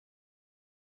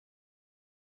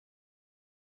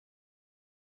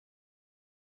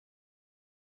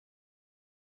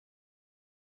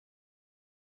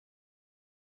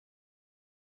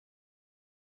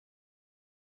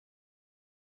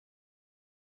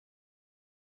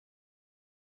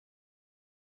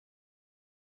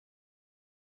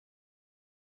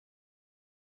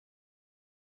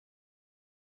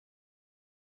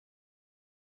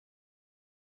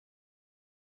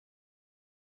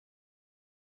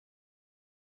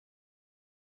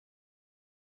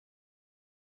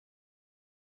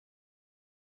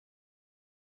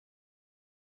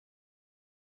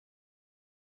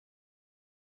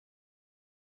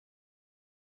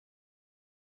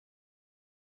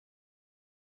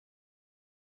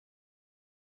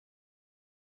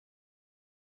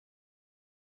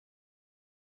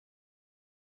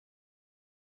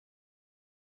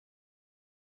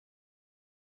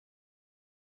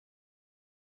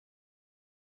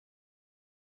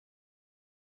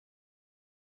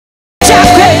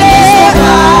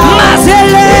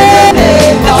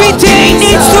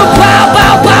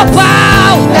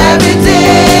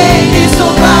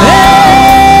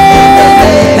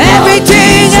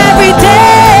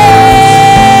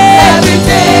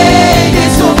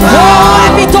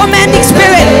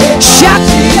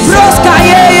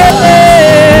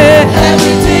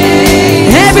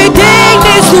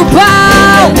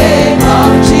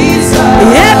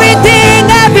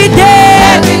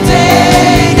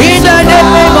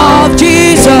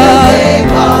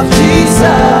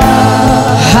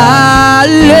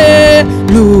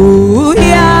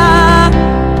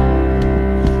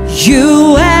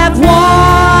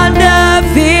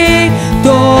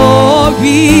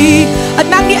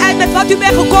wat u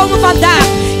bent gekomen vandaag.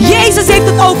 Jezus heeft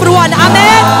het overwonnen.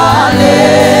 Amen.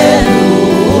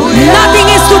 Nothing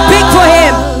is too big for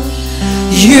him.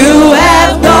 You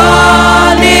have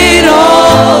done it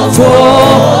all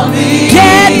for me.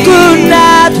 Death could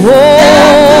not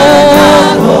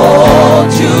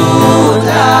hold you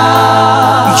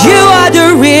down. You are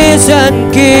the risen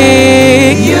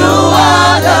King. You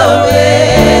are the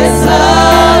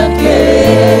risen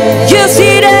King. You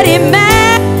seated in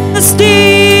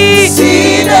majesty.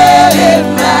 Seated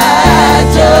in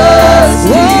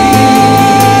majesty. Oh,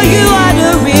 you are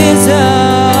the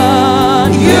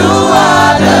risen. You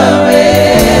are the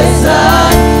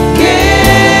risen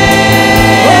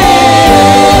King. Oh,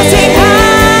 sing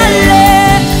hallelujah.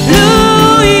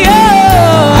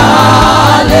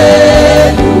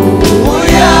 Hallelujah.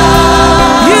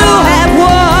 You have won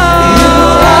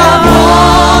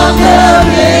the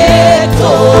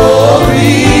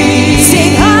victory.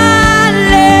 Sing hallelujah.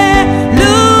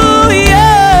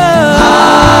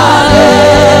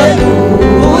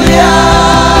 Hallelujah.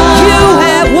 You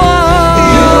have won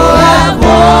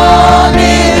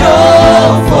it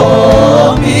all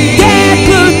for me. Death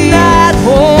could not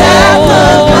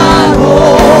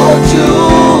hold you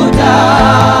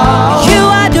down. You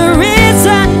are the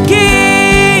risen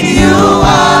King. You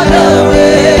are the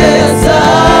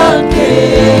risen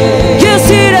King. You're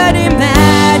seated in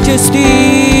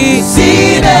majesty.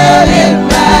 Seated in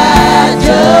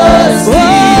majesty.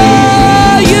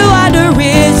 Oh, you are the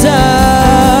risen.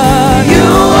 You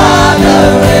are the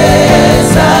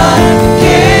risen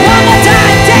King. One more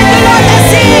time, take the Lord, let's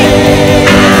sing.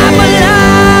 I'm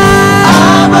alive.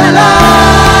 I'm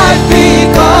alive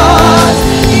because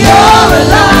you're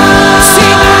alive.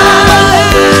 Sing I'm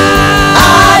alive.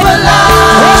 I'm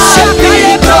alive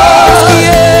because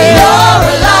you're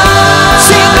alive.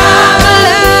 Sing I'm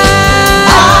alive.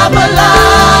 I'm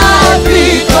alive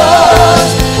because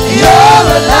you're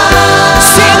alive.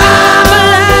 Sing I'm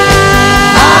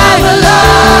alive. I'm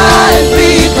alive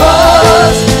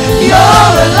because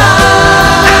you're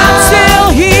alive. I'm still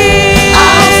here.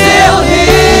 I'm still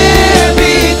here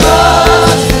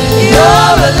because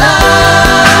you're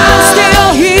alive. I'm still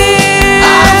here.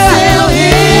 I'm still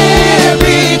here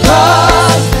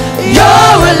because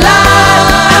you're alive.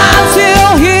 I'm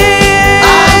still here.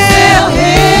 I'm still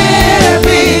here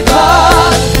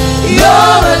because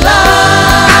you're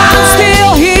alive. I'm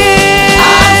still here.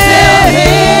 I'm still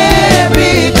here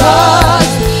because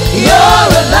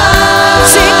you're alive.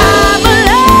 Sing I'm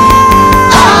alive.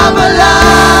 I'm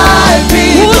alive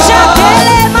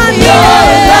because you're alive.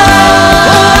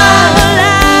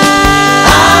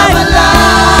 I'm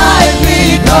alive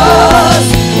because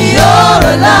you're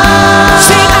alive.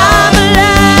 Sing I'm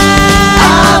alive.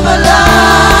 I'm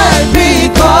alive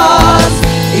because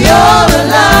you're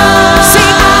alive.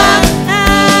 Sing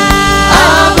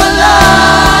I'm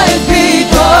alive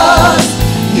because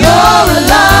you're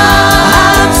alive.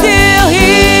 I'm still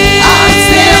here. I'm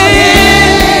still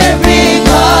here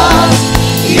because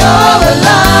you're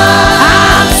alive.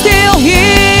 I'm still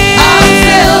here. I'm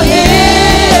still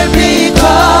here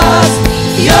because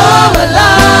you're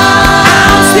alive.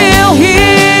 I'm still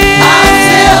here. I'm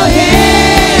still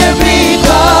here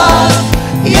because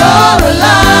you're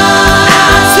alive.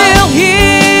 I'm still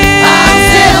here. I'm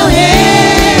still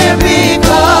here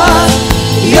because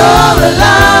you're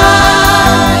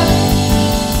alive.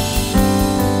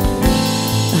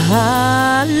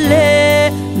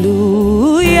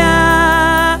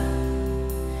 Hallelujah.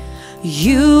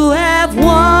 You have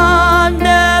won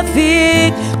the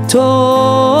victory.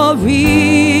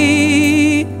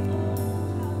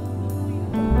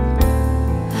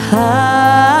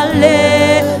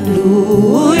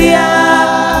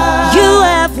 Hallelujah. You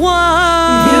have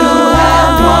won. You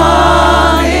have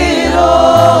won it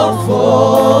all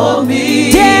for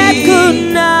me. Death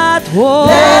could not hold.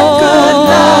 Death could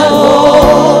not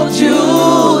hold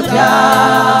you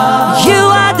down. You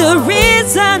are the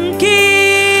risen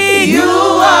King. You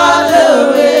are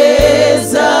the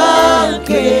risen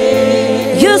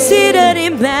King. You're seated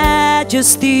in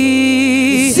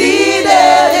majesty.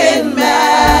 Seated in majesty.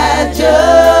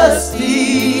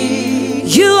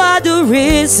 You are the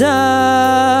risen.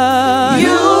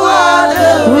 You are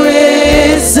the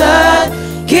risen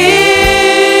King.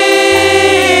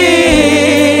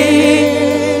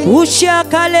 Usha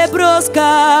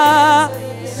kalebroska.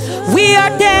 We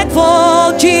are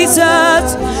thankful,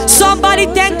 Jesus. Somebody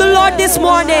thank the Lord this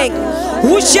morning.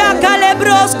 Usha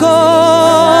kalebrosko.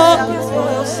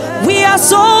 We are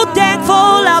so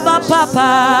thankful, Abba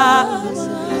Papa.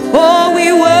 Oh,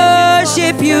 we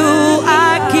worship you,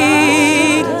 our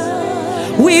King.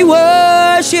 We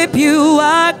worship you,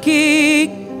 our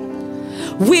King.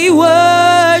 We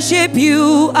worship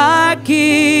you, our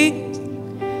King.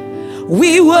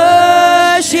 We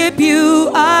worship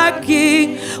you, our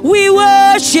King. We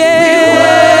worship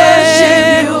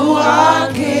you,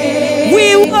 our King.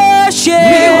 We worship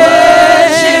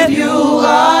you,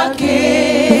 our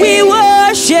King. We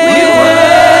worship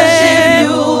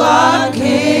you, our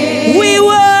King. We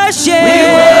worship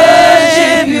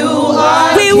you,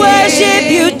 our We King. worship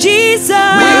you, Jesus.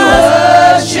 We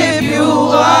worship you,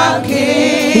 our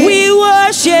King. We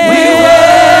worship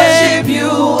you,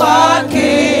 our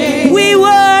King. We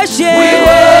worship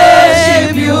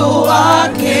you, our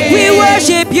King. We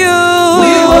worship you.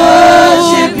 We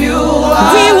worship you,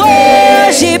 our We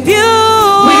worship you.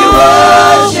 We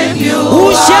worship you,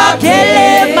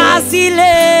 Ushakele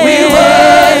masile. We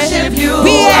worship you,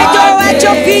 We adore at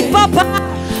your feet, Papa.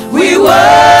 We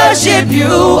worship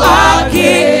you, our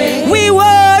King. We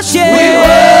worship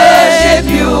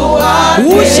you, our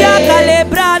King. Ushakale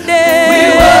brande. We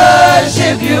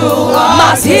worship you, our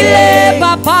Masile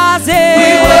papaze. We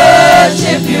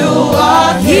worship you,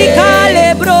 our King. Ikale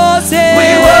brose. We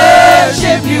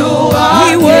worship you, our We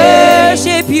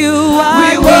worship you,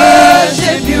 We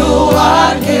worship you,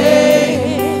 our King.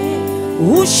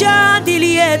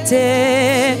 Ushandiliete.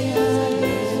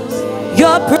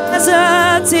 Your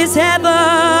presence is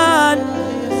heaven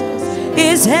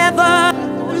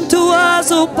to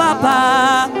us, oh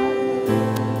Papa.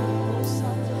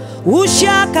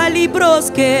 Ushaka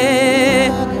libroske.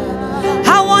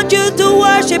 I want you to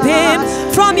worship him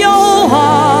from your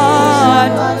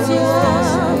heart.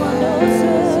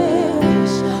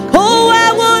 Oh,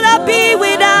 where would I be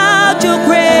without your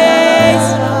grace?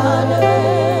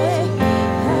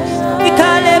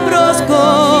 Ikalebrosko.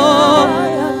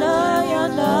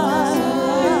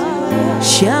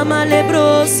 Shama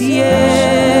lebrosie.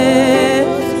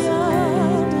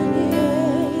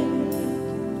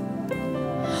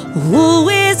 Who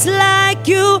is like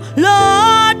you,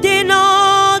 Lord, in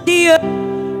all the earth?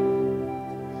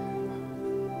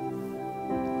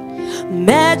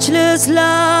 Matchless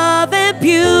love and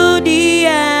beauty,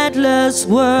 endless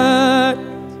word.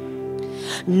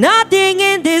 Nothing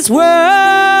in this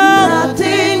world,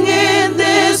 Nothing in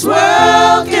this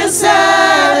world can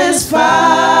satisfy.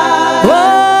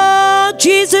 Oh,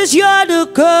 Jesus, you're the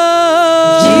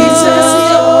cup. Jesus,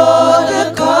 you're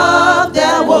the cup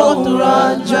that won't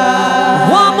run dry.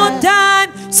 One more time,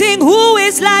 sing, who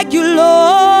is like you,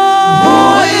 Lord?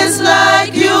 Who is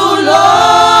like you,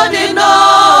 Lord, in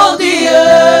all the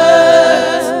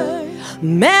earth?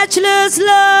 Matchless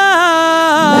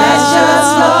love,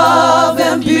 Matchless love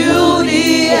and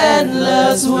beauty,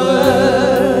 endless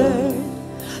word.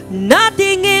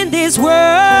 Nothing in this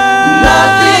world,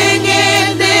 Nothing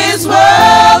in this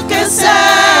world can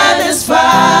satisfy.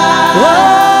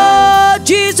 Oh,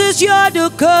 Jesus, you're the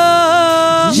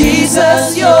cup.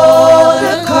 Jesus, you're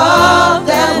the cup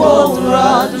that won't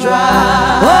run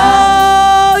dry.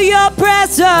 Oh, your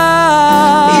presence,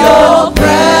 Your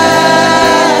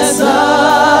presence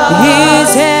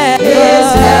is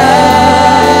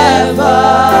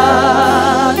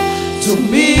heaven to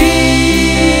me.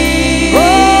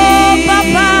 Oh,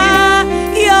 Papa,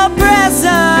 your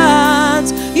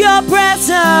presence, your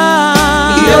presence,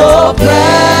 Your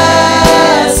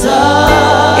presence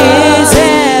is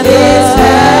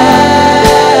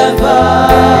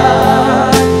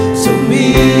heaven to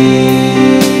me.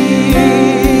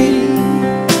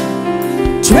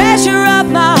 Treasure of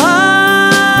my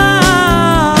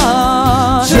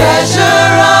heart,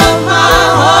 Treasure of my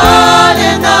heart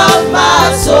and of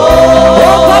my soul.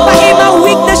 Oh, Papa, in my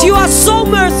weakness, you are so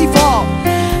merciful.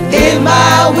 In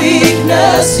my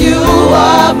weakness, you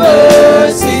are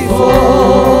merciful.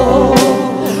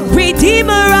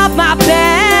 Redeemer of my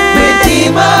past,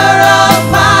 Redeemer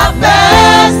of my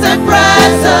past and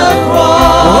present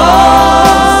wrong. Oh,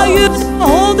 you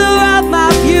holder of my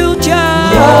future.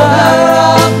 Holder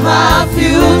of my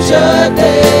future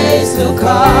days to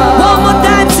come. One more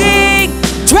time, sing,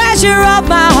 treasure of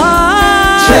my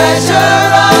heart, Treasure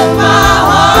of my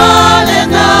heart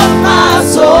and of my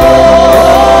soul.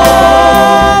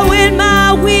 Oh, in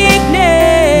my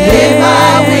weakness, In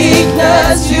my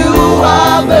weakness, you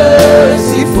are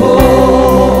merciful.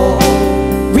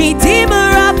 Redeemer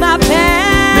of my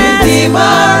past,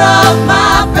 Redeemer of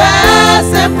my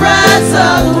past and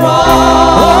present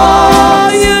wrong. Oh,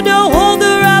 you the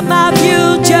holder of my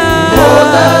future.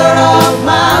 Holder of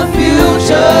my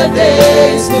future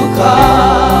days to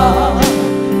come.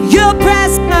 Your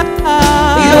presence,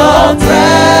 Your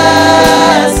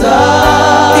presence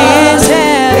is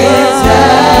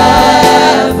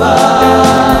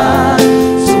heaven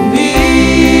to me.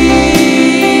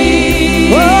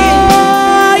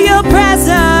 Oh, your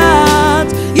presence.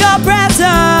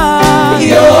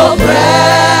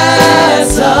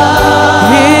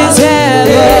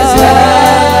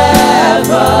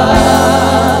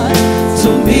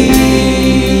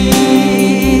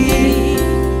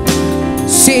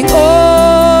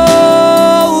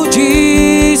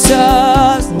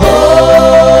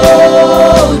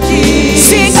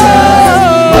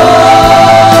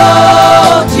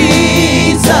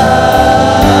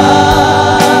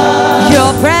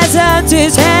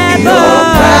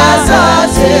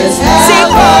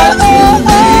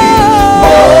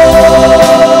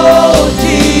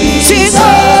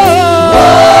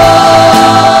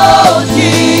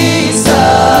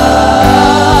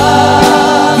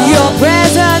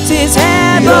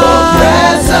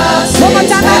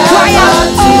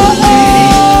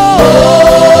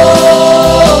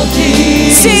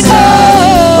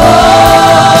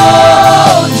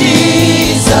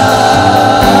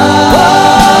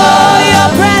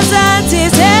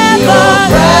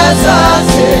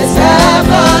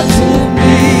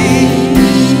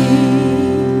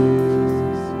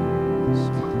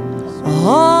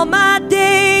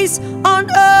 peace on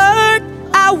earth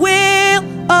I will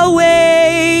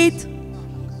await.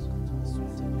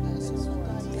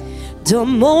 The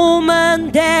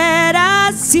moment that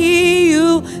I see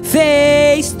you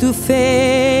face to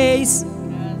face.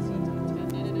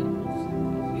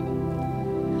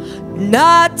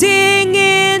 Nothing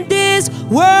in this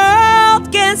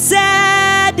world can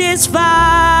satisfy.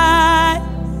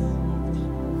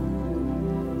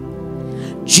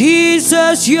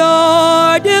 Jesus,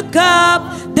 you're the cup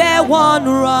that won't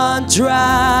run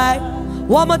dry.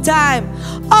 One more time.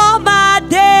 All my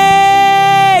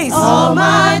days on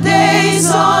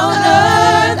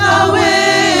earth I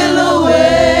will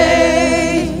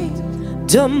await.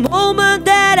 The moment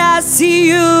that I see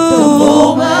you, the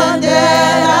moment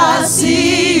that I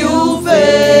see you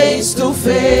face to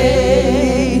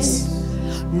face.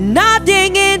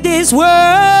 Nothing in this world,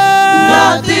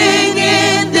 nothing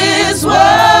in this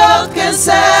world can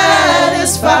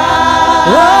satisfy.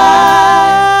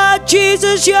 Oh,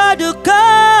 Jesus, you're the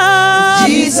cup.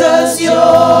 Jesus,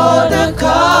 you're the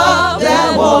cup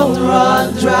that won't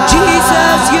run dry.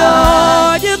 Jesus,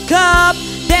 you're the cup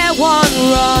that won't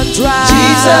run dry.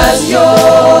 Jesus,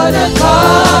 you're the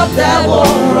cup that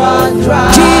won't run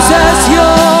dry. Jesus,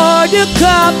 you're the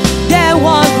cup that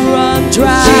won't run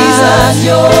dry. Jesus,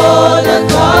 you're the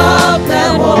cup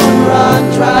that won't run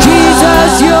dry.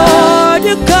 Jesus, you're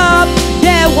the cup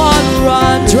that won't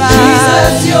run dry.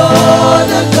 Jesus, you're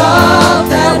the cup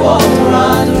that won't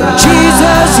run dry.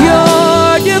 Jesus,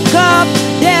 you're the cup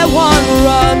that won't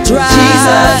run dry.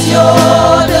 Jesus,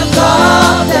 you're the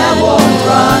cup that won't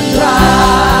run dry.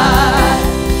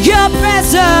 Your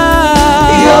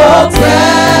presence, your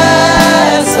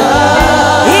presence,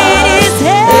 it is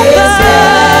heaven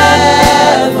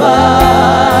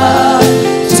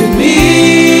to me.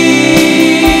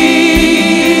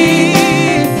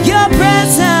 Your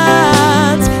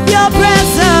presence, your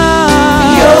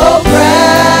presence, your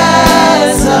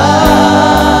presence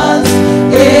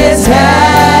is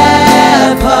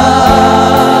heaven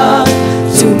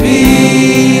to me.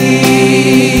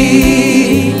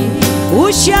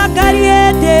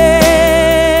 Ushakariete,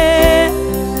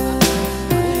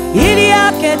 il y a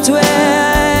que toi,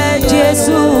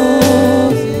 Jésus.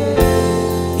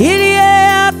 Il y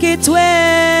a que toi,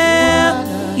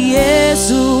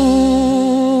 Jésus.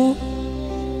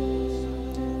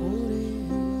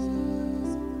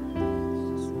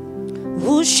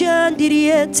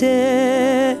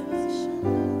 Ushandiriete,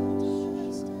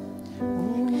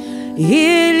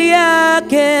 il y a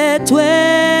que toi,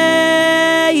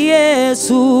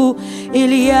 Jésus.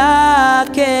 Il y a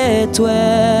que toi.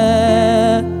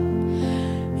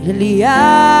 Il y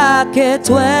a que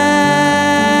toi,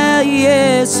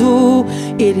 Jésus.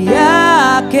 Il y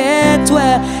a que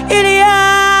toi. Il y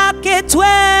a que toi.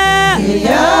 Il y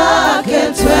a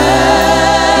que toi,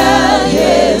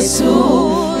 Jésus.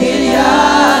 Il y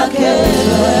a que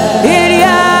toi. Il y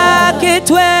a que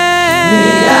toi.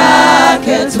 Il y a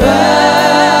que toi,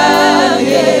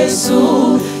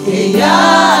 Jésus. Il y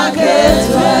a que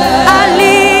toi. I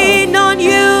lean on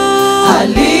you. I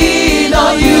lean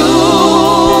on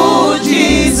you,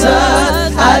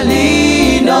 Jesus. I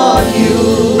lean on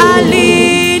you. I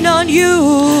lean on you.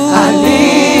 I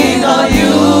lean on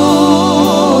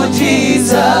you,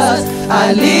 Jesus.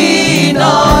 I lean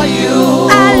on you.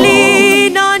 I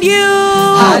lean on you.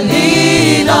 I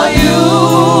lean on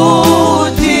you,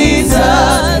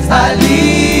 Jesus. I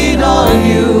lean on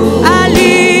you. I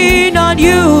lean on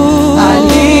you. I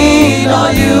lean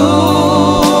on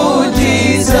you,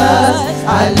 Jesus.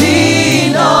 I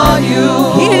lean on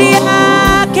you. Il y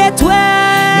a que toi.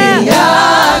 Il y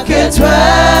a que toi,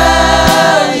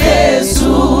 Jésus.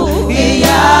 Il y a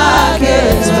que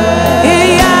toi. Il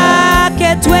y a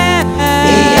que toi.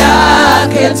 Il y a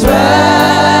que toi,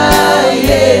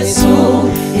 Jésus.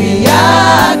 Il y a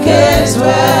que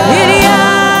toi. Il y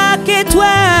a que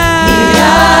toi. Il y a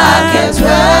que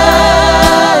toi,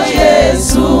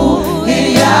 Jésus. Il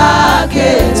y a que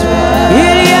toi.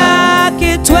 Il y a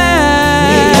que toi.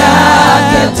 Il y a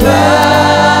que toi,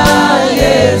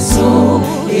 Jésus.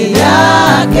 Il y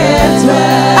a que toi.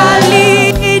 I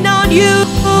lean on you.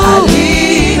 I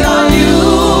lean on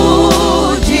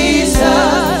you,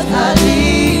 Jesus. I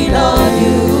lean on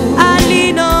you. I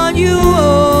lean on you.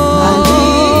 I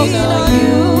lean on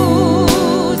you,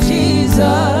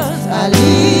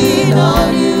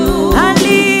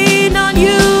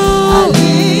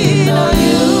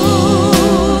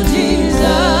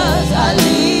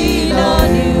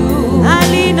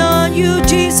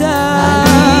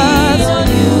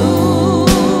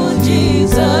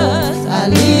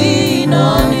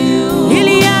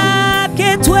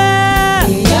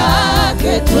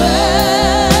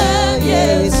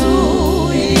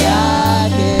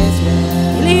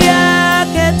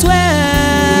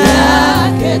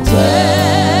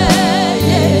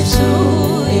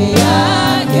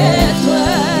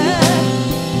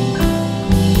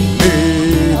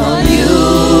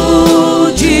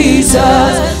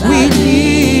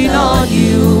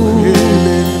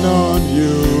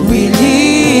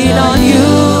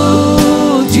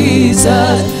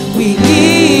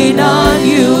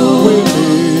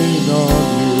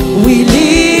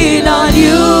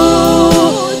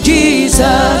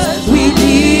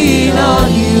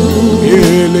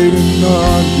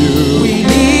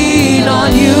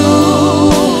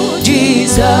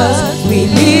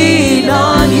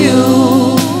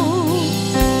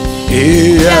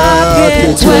 Il y a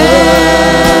que toi,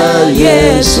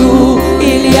 Jésus.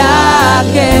 Il y a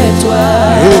que toi.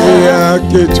 Il y a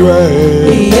que toi.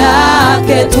 Il y a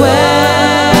que toi,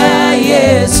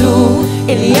 Jésus.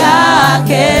 Il y a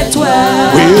que toi.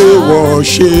 We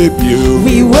worship you.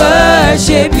 We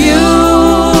worship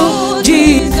you,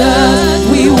 Jesus.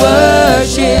 We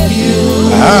worship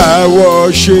you. I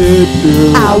worship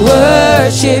you. I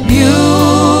worship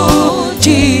you,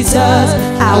 Jesus.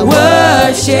 I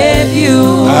worship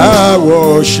you. I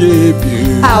worship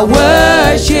you. I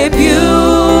worship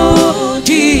you,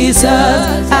 Jesus.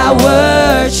 I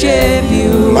worship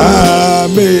you. My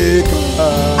Maker.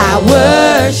 I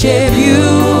worship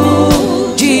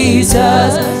you,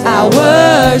 Jesus. I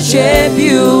worship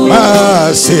you.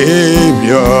 My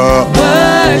Savior.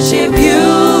 Worship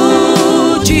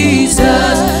you,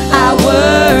 Jesus. I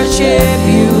worship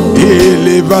you.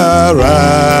 Deliverer.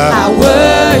 I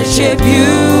worship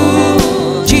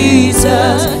you,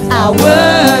 Jesus. I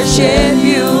worship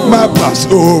you. My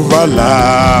Passover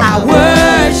Lamb. I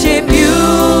worship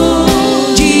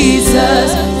you, Jesus.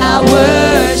 I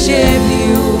worship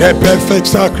you. The perfect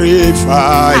sacrifice.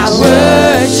 I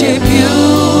worship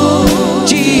you,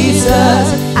 Jesus.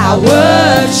 I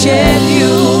worship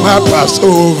you. My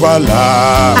Passover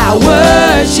Lamb. I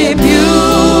worship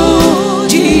you,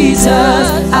 Jesus.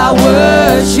 I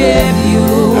worship you.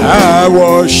 I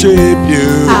worship you.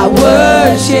 I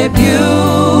worship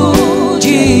you,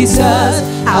 Jesus.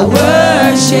 I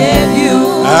worship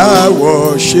you. I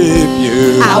worship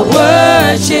you. I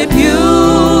worship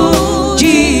you,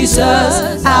 Jesus.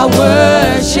 I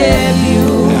worship you.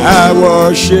 I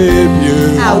worship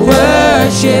you. I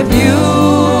worship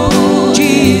you,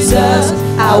 Jesus.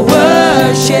 I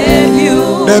worship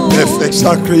you. The perfect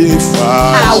sacrifice.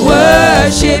 I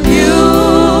worship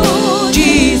you,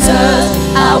 Jesus.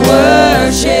 I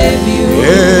worship you.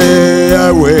 Yeah,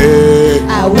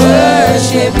 I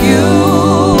worship you,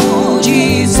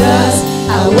 Jesus.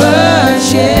 I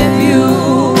worship you.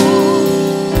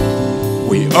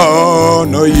 We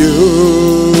honor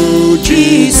you,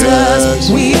 Jesus.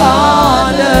 We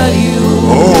honor you.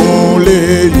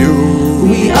 Only you.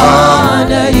 We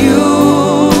honor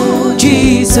you,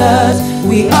 Jesus.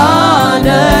 We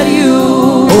honor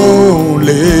you.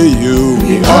 Only you.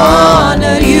 We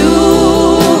honor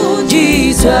you,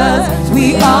 Jesus.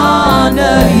 We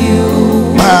honor you.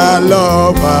 My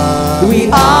lover. We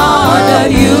honor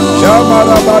you,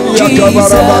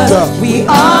 Jesus. We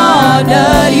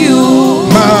honor you.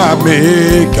 My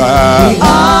Maker. We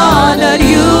honor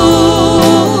you,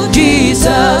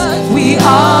 Jesus. We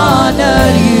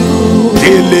honor you.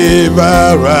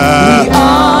 Deliverer. We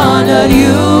honor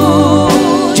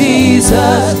you,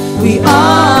 Jesus. We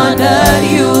honor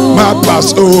you. My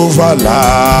Passover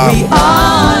Lamb. We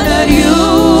honor you,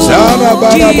 Jesus.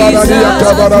 We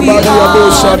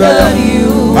honor you.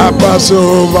 My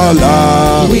Passover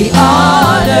Lamb. We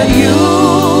honor you,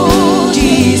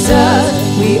 Jesus.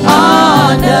 We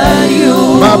honor you.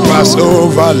 My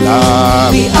Passover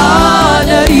Lamb. We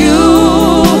honor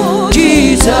you,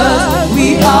 Jesus. We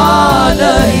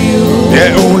honor you. The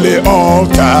only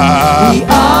altar. We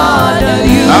honor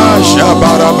you,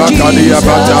 Jesus. We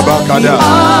honor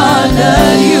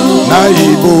you. We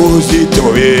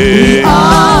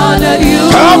honor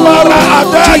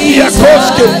you, Jesus.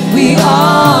 We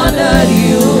honor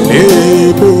you.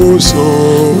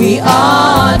 We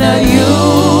honor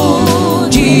you,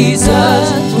 Jesus.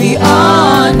 We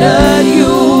honor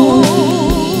you.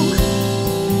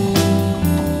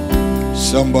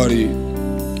 Somebody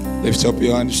lift up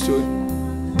your hands to him.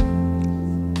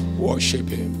 Worship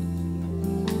him.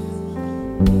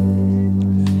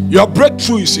 Your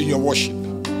breakthrough is in your worship.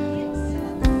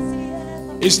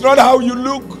 It's not how you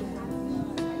look,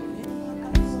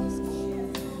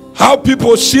 how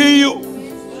people see you.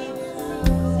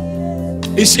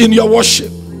 It's in your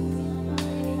worship.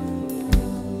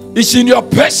 It's in your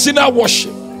personal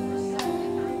worship.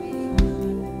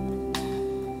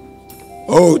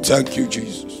 Oh, thank you,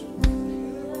 Jesus.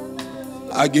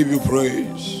 I give you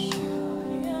praise.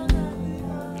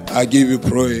 I give you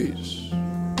praise.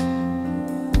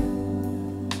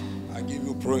 I give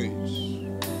you praise.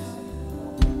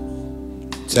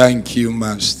 Thank you,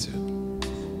 Master.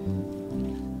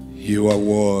 You are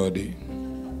worthy.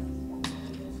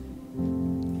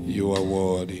 You are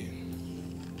worthy.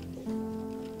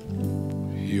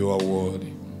 You are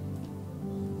worthy.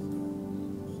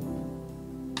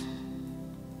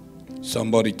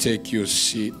 Somebody take your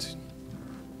seat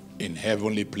in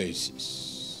heavenly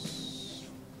places.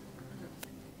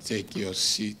 Take your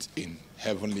seat in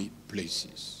heavenly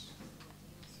places.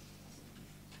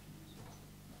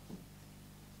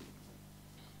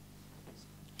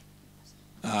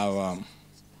 Now,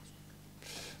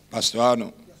 Pastor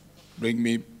Arno, bring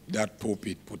me that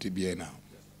pulpit, put it here now.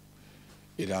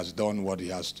 It has done what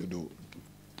it has to do.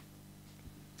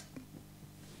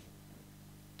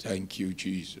 Thank you,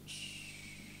 Jesus.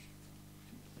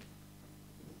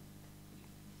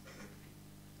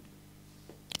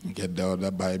 Get the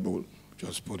other Bible,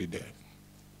 just put it there.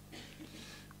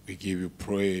 We give you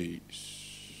praise.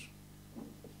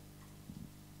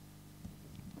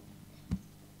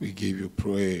 We give you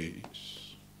praise.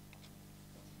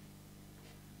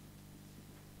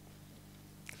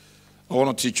 I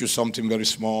want to teach you something very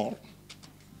small.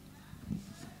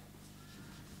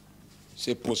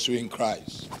 Say, pursuing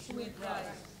Christ. Pursuing Christ.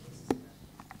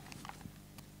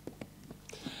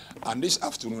 And this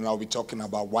afternoon I'll be talking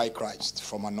about why Christ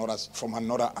from another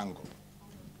angle.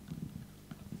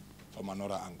 From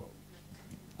another angle.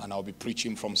 And I'll be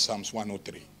preaching from Psalms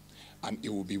 103. And it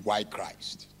will be why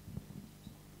Christ.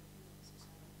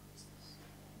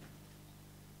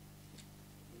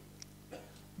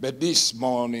 But this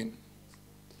morning,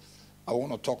 I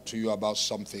want to talk to you about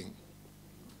something.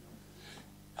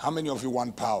 How many of you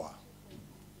want power?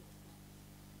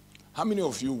 How many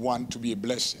of you want to be a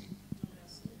blessing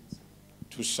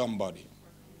to somebody?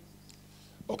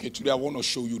 Okay, today I want to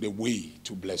show you the way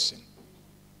to blessing.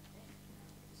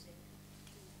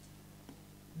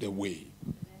 The way.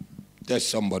 Tell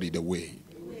somebody the way.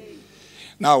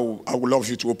 Now, I would love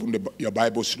you to open your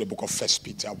Bibles to the book of 1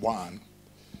 Peter 1.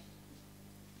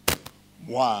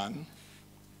 1,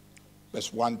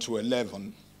 verse 1 to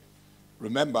 11.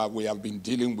 Remember, we have been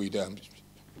dealing with,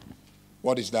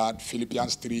 what is that?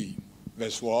 Philippians 3,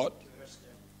 verse what?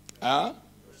 Huh?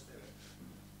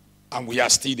 And we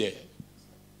are still there.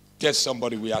 Tell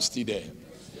somebody we are still there.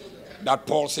 That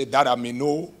Paul said, that I may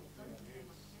know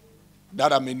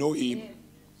him,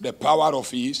 the power of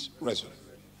his resurrection,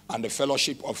 and the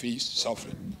fellowship of his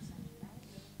suffering.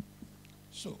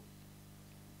 So,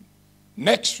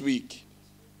 next week,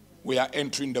 we are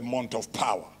entering the month of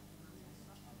power.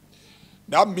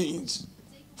 That means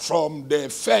from the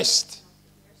 1st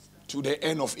to the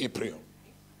end of April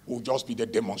will just be the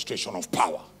demonstration of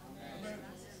power.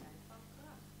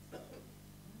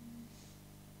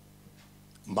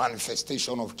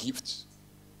 Manifestation of gifts,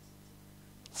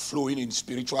 flowing in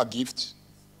spiritual gifts,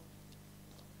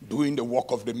 doing the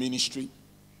work of the ministry,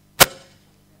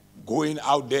 going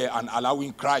out there and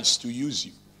allowing Christ to use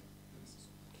you.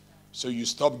 So you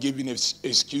stop giving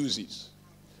excuses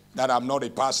that I'm not a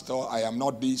pastor, I am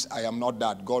not this, I am not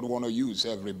that. God want to use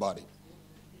everybody.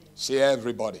 Say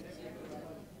everybody.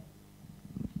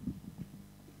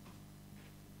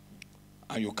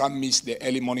 And you can't miss the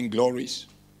early morning glories.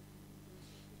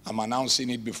 I'm announcing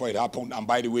it before it happened. And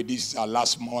by the way, this is our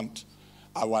last month.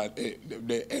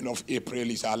 The end of April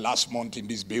is our last month in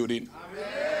this building. Amen.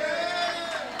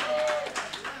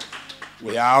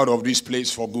 We are out of this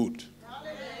place for good.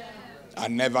 Amen.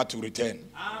 And never to return.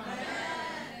 Amen.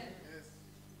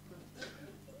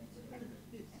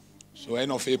 So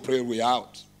end of April we are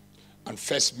out. And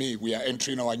 1st May we are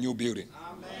entering our new building.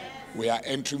 Amen. We are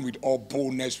entering with all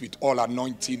boldness, with all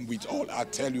anointing, with all, I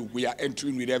tell you, we are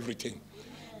entering with everything.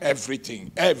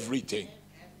 Everything.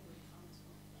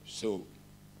 So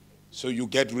you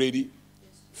get ready.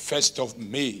 1st of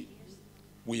May,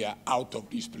 we are out of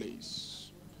this place.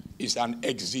 It's an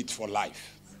exit for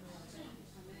life.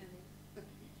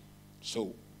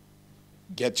 So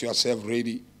get yourself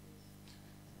ready,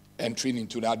 entering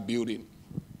into that building.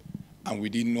 And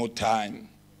within no time,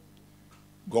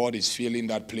 God is filling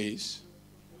that place.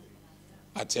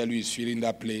 I tell you, He's filling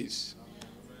that place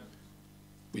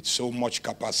with so much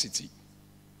capacity.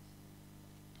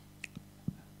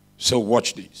 So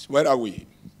watch this. Where are we?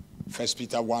 1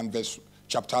 Peter 1,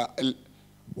 chapter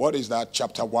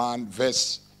 1,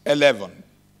 verse 11.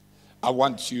 I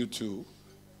want you to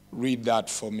read that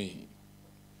for me.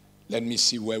 Let me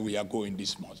see where we are going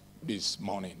this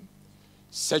morning.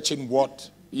 Searching what?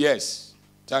 Yes.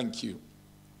 Thank you.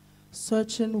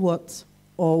 Searching what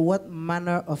or what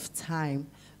manner of time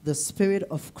the Spirit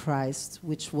of Christ,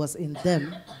 which was in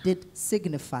them, did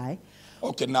signify.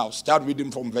 Okay, now start reading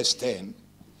from verse 10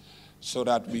 so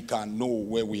that we can know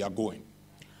where we are going.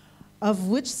 Of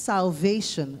which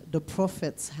salvation the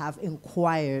prophets have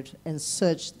inquired and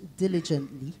searched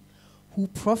diligently, who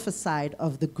prophesied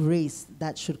of the grace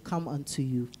that should come unto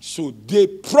you. So they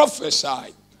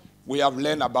prophesied. We have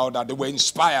learned about that. They were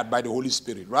inspired by the Holy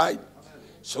Spirit, right?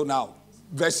 So now,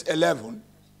 verse 11.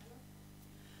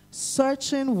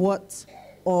 Searching what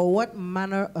or what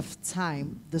manner of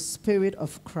time the Spirit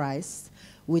of Christ,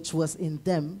 which was in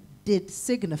them, did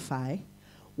signify,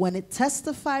 when it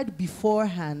testified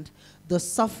beforehand the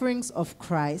sufferings of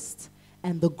Christ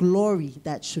and the glory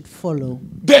that should follow.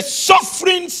 The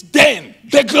sufferings, then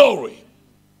the glory.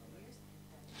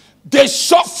 The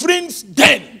sufferings,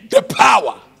 then the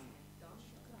power.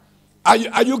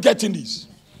 Are you getting this?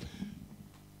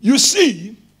 You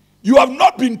see, you have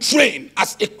not been trained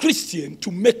as a Christian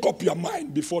to make up your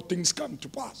mind before things come to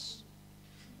pass.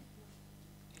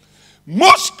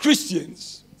 Most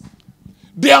Christians,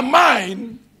 their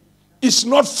mind is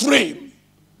not framed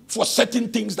for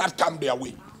certain things that come their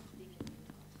way.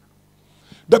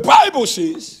 The Bible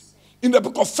says in the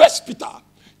book of 1 Peter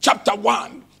chapter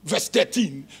 1 verse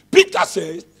 13, Peter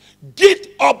says, "Get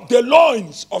up the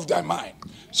loins of thy mind."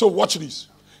 So watch this.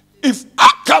 If I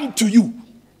come to you,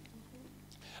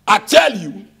 I tell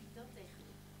you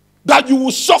that you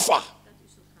will suffer,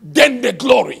 then the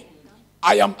glory.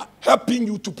 I am helping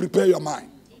you to prepare your mind.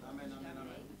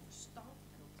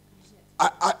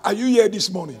 Are you here this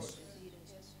morning?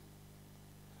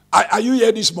 Are you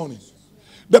here this morning?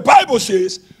 The Bible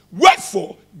says,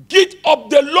 "Wherefore, get up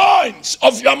the loins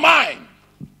of your mind."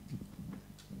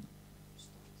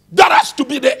 That has to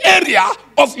be the area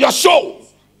of your soul.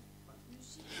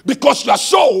 Because your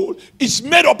soul is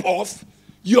made up of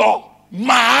your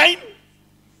mind,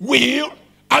 will,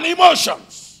 and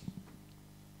emotions.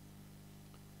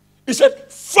 He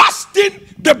said,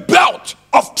 fasten the belt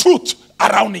of truth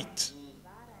around it.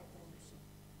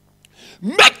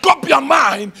 Make up your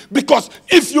mind, because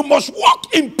if you must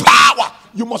walk in power,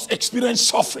 you must experience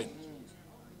suffering.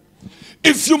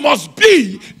 If you must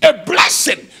be a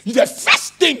blessing, the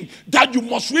first thing that you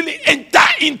must really enter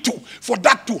into for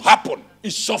that to happen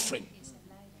is suffering.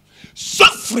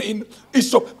 Suffering is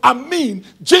so.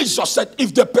 Jesus said,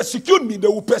 if they persecute me, they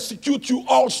will persecute you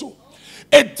also.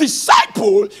 A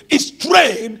disciple is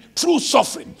trained through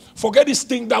suffering. Forget this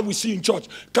thing that we see in church.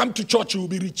 Come to church, you will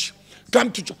be rich.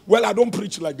 Come to church. Well, I don't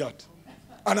preach like that.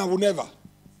 And I will never.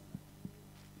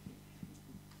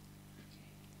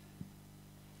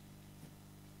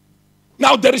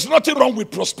 Now, there is nothing wrong with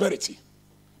prosperity.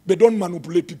 But don't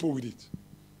manipulate people with it.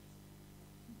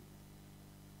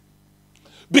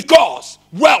 Because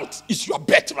wealth is your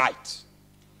birthright.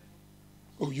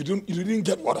 Oh, you didn't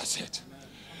get what I said.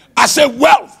 I said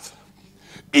wealth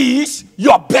is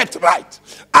your birthright.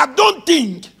 I don't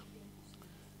think,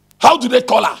 how do they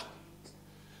call her?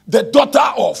 The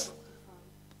daughter of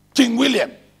King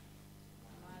William.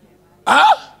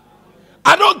 Huh?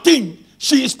 I don't think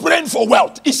she is praying for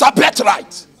wealth. It's her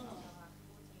birthright.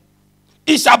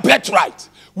 It's her birthright.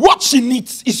 What she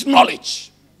needs is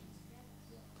knowledge.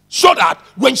 So that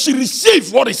when she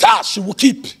receives what is hers, she will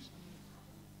keep.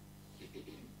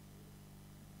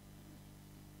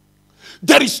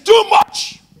 There is too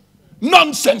much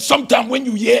nonsense. Sometimes when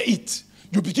you hear it,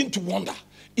 you begin to wonder,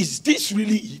 is this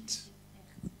really it?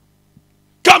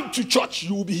 Come to church,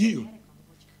 you will be healed.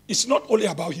 It's not only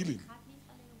about healing.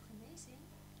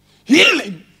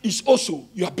 Healing is also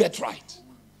your birthright.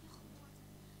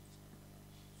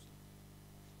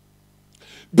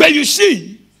 But you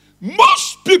see,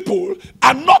 most people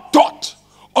are not taught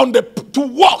to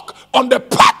walk on the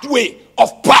pathway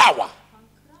of power.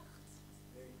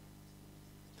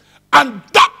 And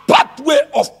that pathway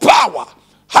of power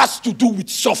has to do with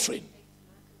suffering.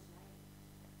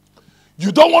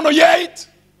 You don't want to hear it.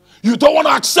 You don't want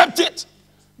to accept it.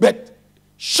 But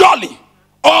surely,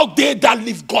 all they that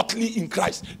live godly in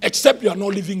Christ, except you are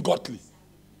not living godly.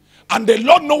 And the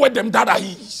Lord knoweth them that are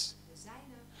his.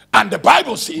 And the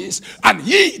Bible says, and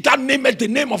he that nameth the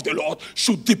name of the Lord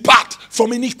should depart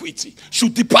from iniquity.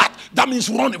 Should depart. That means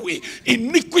run away.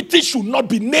 Iniquity should not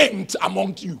be named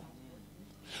among you.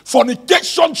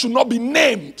 Fornication should not be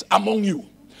named among you.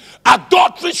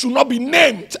 Adultery should not be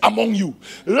named among you.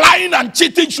 Lying and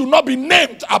cheating should not be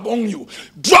named among you.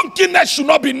 Drunkenness should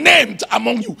not be named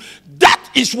among you. That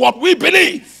is what we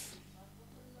believe.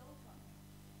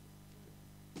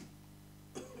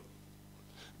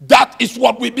 That is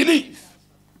what we believe.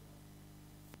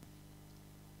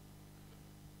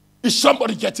 Is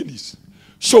somebody getting this?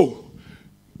 So,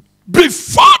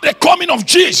 before the coming of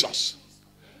Jesus,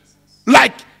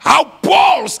 like how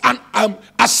Paul's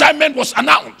assignment was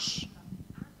announced,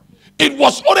 it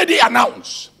was already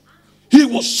announced. He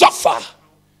will suffer,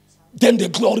 then the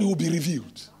glory will be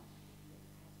revealed.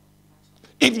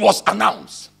 It was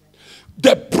announced.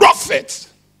 The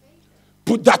prophet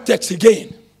put that text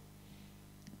again.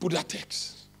 Put that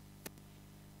text.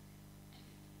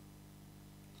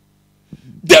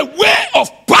 The way of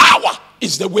power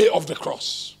is the way of the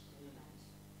cross.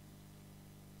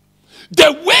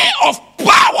 The way of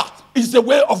power is the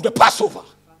way of the Passover.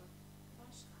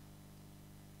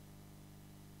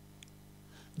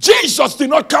 Jesus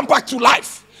did not come back to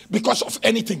life because of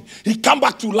anything. He come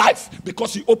back to life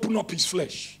because he opened up his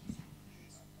flesh.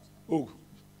 Oh,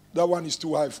 that one is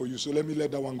too high for you, so let me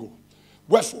let that one go.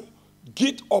 Wherefore,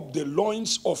 get up the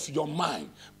loins of your mind.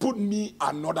 Put me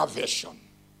another version.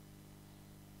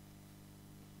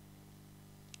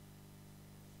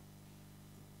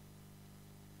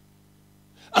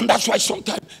 And that's why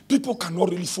sometimes people cannot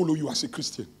really follow you as a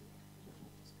Christian.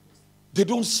 They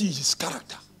don't see his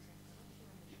character.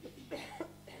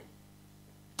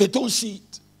 They don't see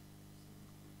it.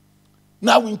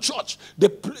 Now in church,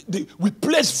 we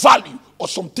place value on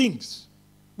some things.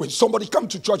 When somebody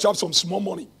comes to church, have some small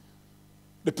money,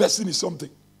 the person is something.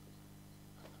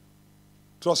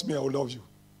 Trust me, I will love you.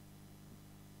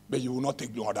 But you will not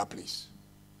take no other place.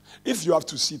 If you have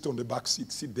to sit on the back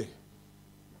seat, sit there.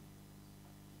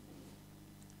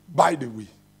 By the way,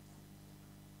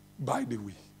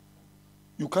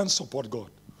 you can't support God.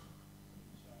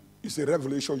 It's a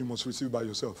revelation you must receive by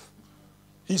yourself.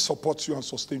 He supports you and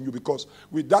sustains you, because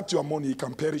with that your money, it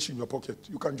can perish in your pocket.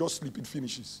 You can just sleep, it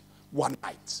finishes. One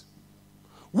night.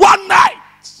 One night!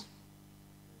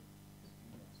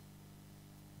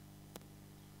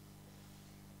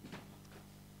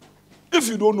 If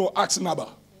you don't know, ask neighbor.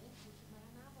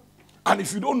 And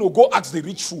if you don't know, go ask the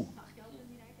rich fool.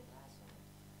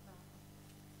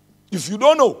 If you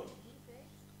don't know.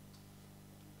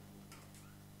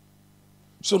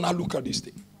 So now look at this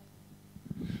thing.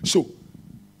 So,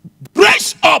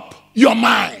 brace up your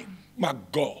mind. My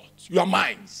God, your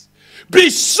minds. Be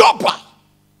sober,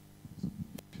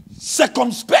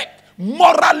 circumspect,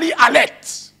 morally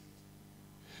alert.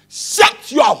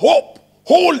 Set your hope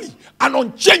holy and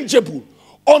unchangeable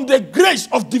on the grace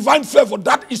of divine favor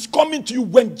that is coming to you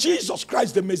when Jesus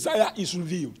Christ the Messiah is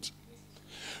revealed.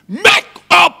 Make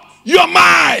up your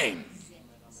mind.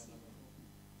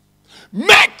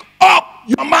 Make up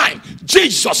your mind.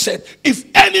 Jesus said, if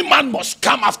any man must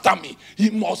come after me, he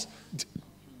must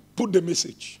put the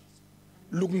message.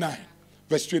 Luke 9,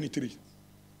 verse 23.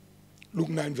 Luke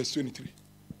 9, verse 23.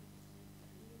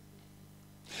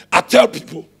 I tell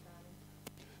people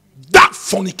that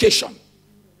fornication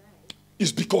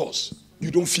is because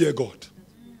you don't fear God.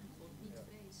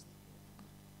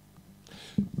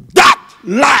 That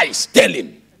lies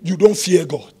telling you don't fear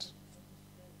God.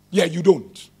 Yeah, you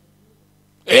don't.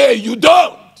 Hey, you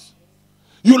don't.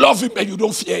 You love him and you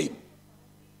don't fear him.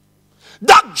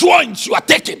 That joint you are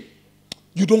taking,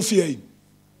 you don't fear him.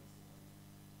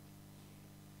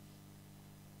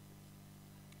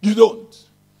 You don't.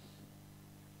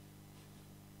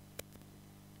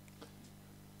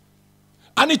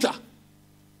 Anita,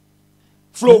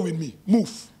 flow with me.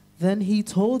 Move. Then he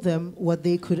told them what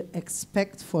they could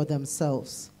expect for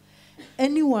themselves.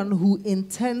 Anyone who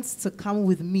intends to come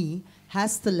with me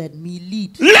has to let me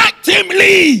lead. Let him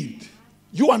lead.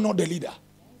 You are not the leader.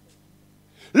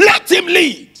 Let him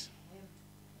lead.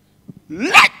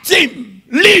 Let him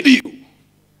lead you.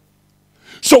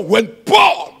 So when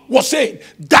Paul was saying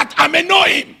that I may know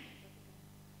him,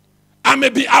 I may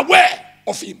be aware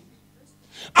of him,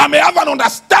 I may have an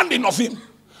understanding of him,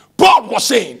 Paul was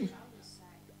saying,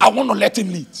 I want to let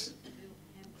him lead.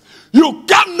 You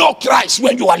can't know Christ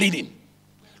when you are leading.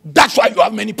 That's why you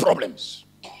have many problems.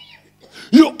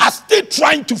 You are still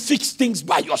trying to fix things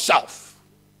by yourself.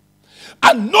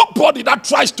 And nobody that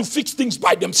tries to fix things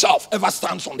by themselves ever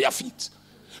stands on their feet.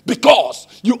 Because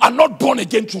you are not born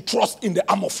again to trust in the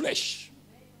arm of flesh.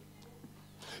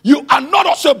 You are not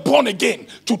also born again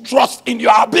to trust in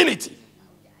your ability.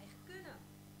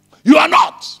 You are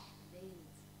not.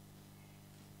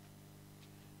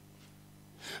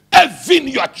 Even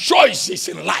your choices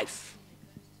in life,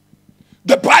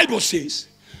 the Bible says,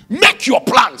 make your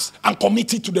plans and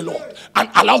commit it to the Lord and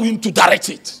allow him to direct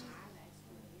it.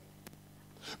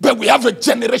 But we have a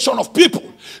generation of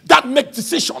people that make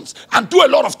decisions and do a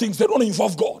lot of things. They don't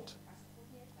involve God.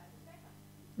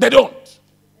 They don't.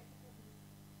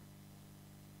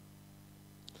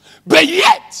 But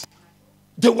yet,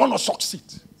 they want to succeed.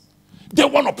 They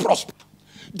want to prosper.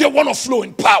 They want to flow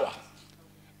in power.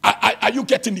 Are you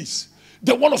getting this?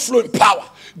 They want to flow in power.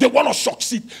 They want to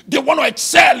succeed. They want to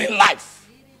excel in life.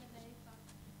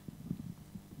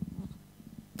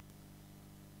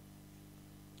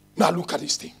 Now look at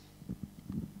this thing.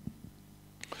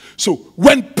 So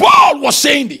when Paul was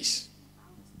saying this,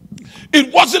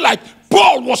 it wasn't like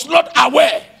Paul was not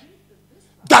aware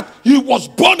that he was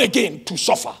born again to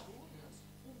suffer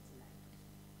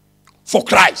for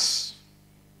Christ.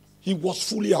 He was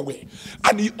fully aware.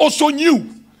 And he also knew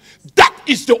that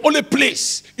is the only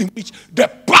place in which the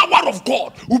power of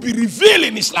God will be revealed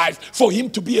in his life for him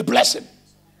to be a blessing.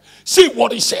 See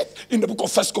what he said in the book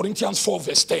of 1 Corinthians 4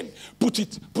 verse 10. Put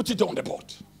it on the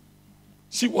board.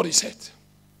 See what he said.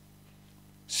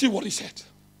 See what he said.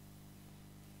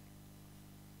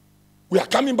 We are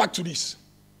coming back to this.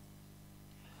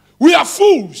 We are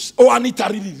fools. Oh, Anita,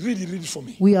 read it for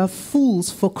me. We are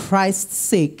fools for Christ's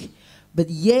sake, but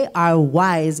ye are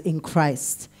wise in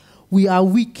Christ. We are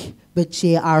weak, but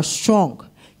ye are strong.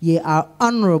 Ye are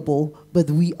honorable, but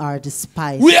we are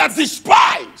despised. We are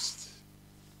despised.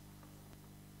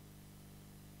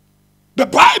 The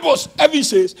Bible even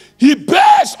says he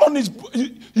bears on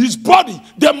his body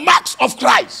the marks of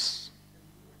Christ.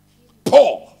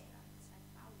 Paul.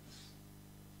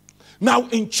 Now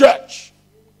in church,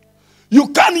 you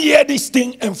can't hear this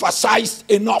thing emphasized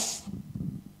enough.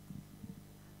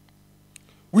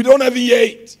 We don't even hear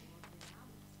it.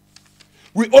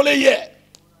 We only hear,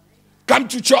 come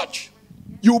to church,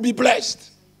 you will be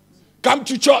blessed. Come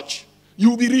to church, you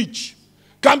will be rich.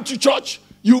 Come to church,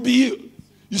 you will be healed.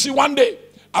 You see, one day,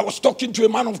 I was talking to a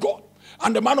man of God,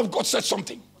 and the man of God said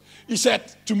something. He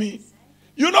said to me,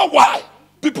 you know why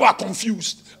people are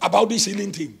confused about this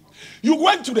healing thing? You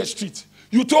went to the street,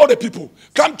 you told the people,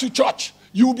 come to church,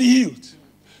 you will be healed.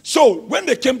 So, when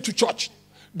they came to church,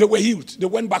 they were healed. They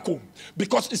went back home.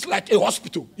 Because it's like a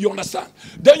hospital, you understand?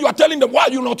 Then you are telling them, why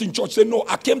are you not in church? Say, no,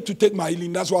 I came to take my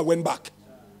healing, that's why I went back.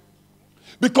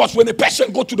 Because when a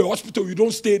patient goes to the hospital, you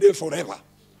don't stay there forever.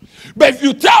 But if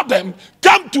you tell them,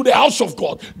 come to the house of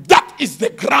God, that is the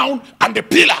ground and the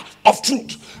pillar of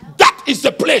truth. That is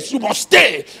the place you must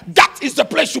stay. That is the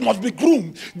place you must be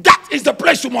groomed. That is the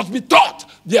place you must be taught.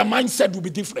 Their mindset will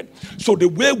be different. So the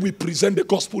way we present the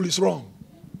gospel is wrong.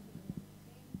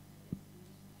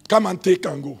 Come and take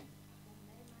and go.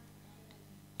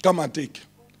 Come and take.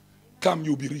 Come,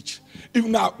 you'll be rich.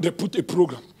 Even now, they put a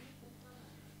program.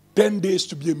 10 days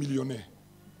to be a millionaire.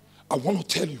 I want to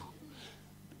tell you,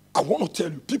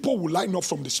 people will line up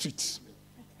from the streets.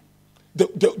 They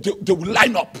will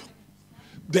line up.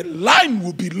 The line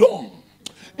will be long.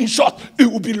 In short, it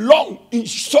will be long in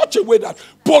such a way that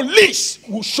police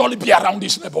will surely be around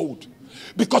this neighborhood.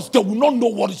 Because they will not know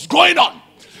what is going on.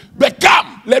 But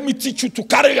come, let me teach you to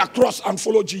carry your cross and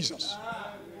follow Jesus.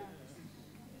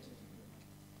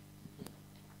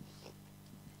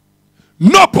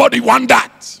 Nobody want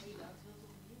that.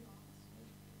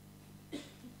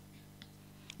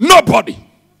 Nobody.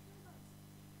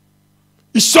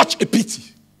 It's such a pity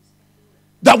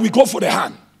that we go for the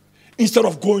hand instead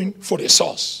of going for the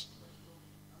source.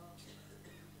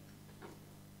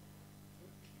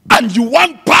 And you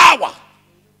want power.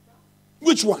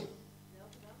 Which one?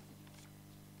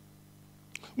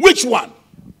 Which one?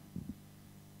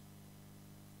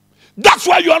 That's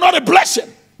why you are not a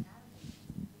blessing.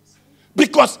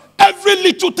 Because every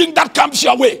little thing that comes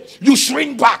your way, you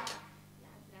shrink back.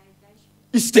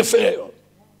 It's the fail.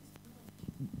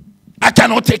 I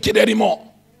cannot take it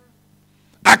anymore.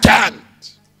 I can't.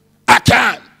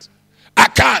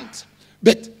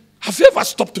 But have you ever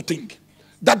stopped to think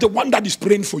that the one that is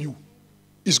praying for you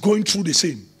is going through the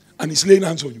same and is laying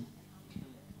hands on you?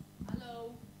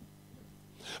 Hello.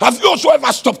 Have you also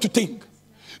ever stopped to think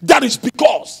that is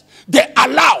because they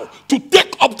allow to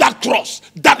take up that cross?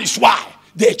 That is why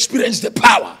they experience the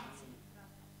power.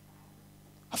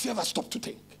 Have you ever stopped to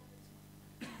think?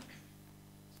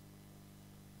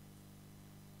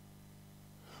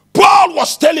 Paul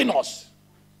was telling us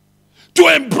to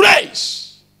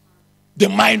embrace the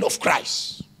mind of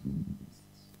Christ.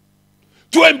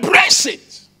 To embrace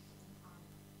it.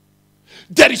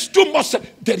 There is too much,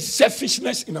 there is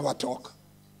selfishness in our talk.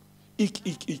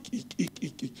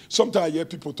 Sometimes I hear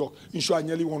people talk. In short, I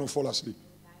nearly want to fall asleep.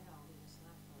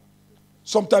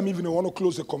 Sometimes even I want to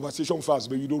close the conversation fast,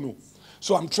 but you don't know.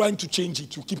 So I'm trying to change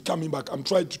it. You keep coming back. I'm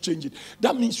trying to change it.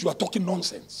 That means you are talking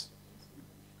nonsense.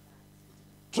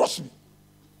 Trust me.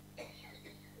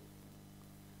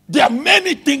 There are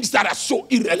many things that are so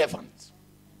irrelevant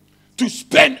to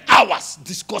spend hours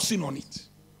discussing on it.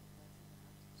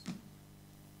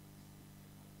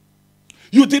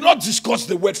 You did not discuss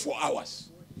the word for hours,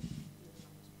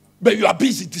 but you are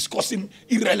busy discussing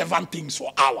irrelevant things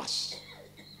for hours.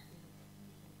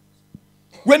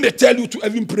 When they tell you to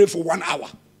even pray for 1 hour,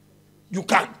 you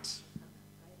can't.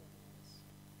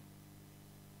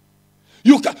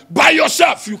 You can by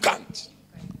yourself, you can't.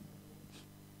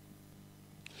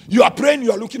 You are praying,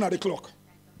 you are looking at the clock.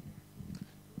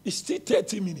 It's still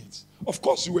 30 minutes. Of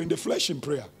course, you were in the flesh in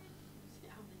prayer.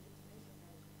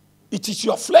 It is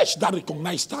your flesh that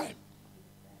recognizes time.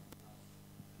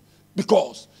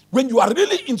 Because when you are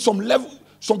really in some level,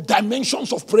 some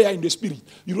dimensions of prayer in the spirit,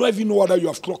 you don't even know whether you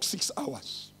have clocked 6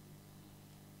 hours.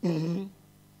 You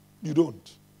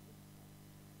don't.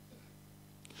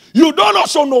 You don't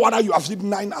also know whether you have slept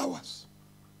 9 hours.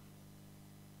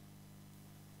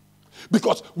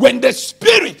 Because when the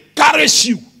Spirit carries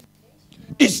you,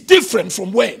 it's different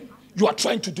from when you are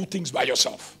trying to do things by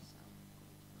yourself.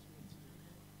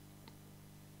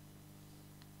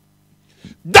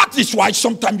 That is why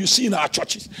sometimes you see in our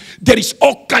churches, there is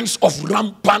all kinds of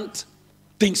rampant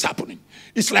things happening.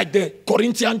 It's like the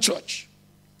Corinthian church.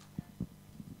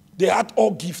 They had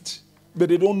all gifts, but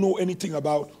they don't know anything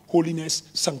about holiness,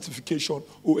 sanctification,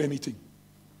 or anything.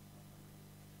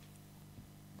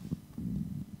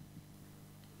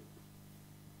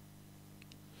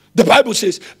 The Bible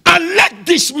says, and let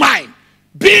this mind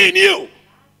be in you.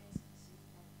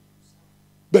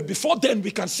 But before then,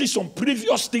 we can see some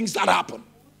previous things that happen.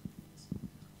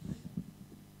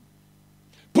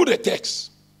 Put a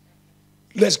text.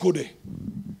 Let's go there.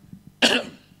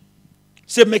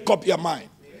 Say, make up your mind.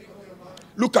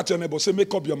 Look at your neighbor. Say,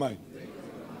 make up your mind.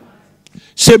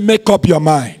 Say, make up your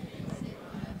mind.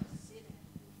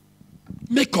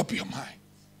 Make up your mind.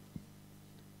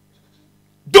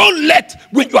 Don't let,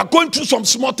 when you are going through some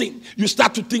small thing, you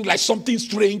start to think like something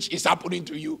strange is happening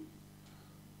to you.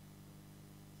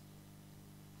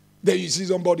 Then you see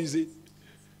somebody say,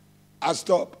 I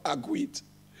stop, I quit.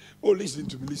 Oh, listen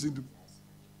to me, listen to me.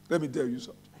 Let me tell you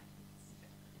something.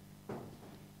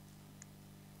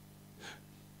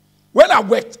 When I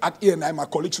worked at ABNA, my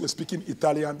colleagues were speaking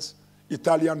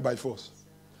Italian by force.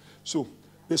 So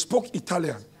they spoke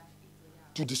Italian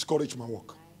to discourage my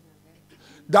work.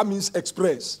 That means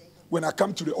express. When I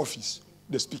come to the office,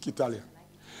 they speak Italian.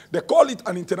 They call it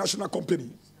an international company.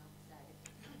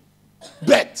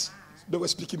 But they were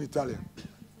speaking Italian.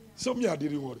 So me, I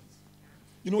didn't worry.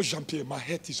 You know, Jean-Pierre, my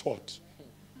head is hot.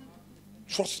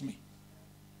 Trust me.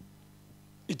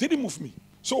 It didn't move me.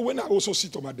 So when I also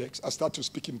sit on my desk, I start to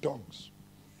speak in tongues.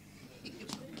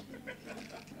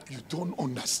 You don't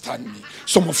understand me.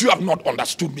 Some of you have not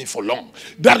understood me for long.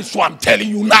 That is what I'm telling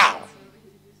you now.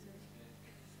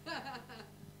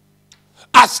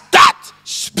 I start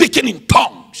speaking in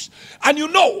tongues. And you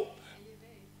know,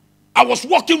 I was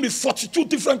working with 42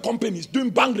 different companies doing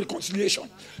bank reconciliation.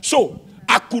 So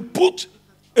I could put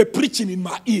a preaching in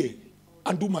my ear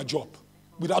and do my job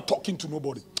without talking to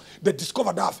nobody. They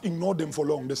discovered that I've ignored them for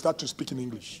long. They start to speak in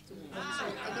English.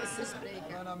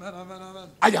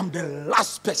 I am the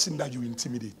last person that you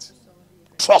intimidate.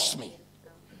 Trust me.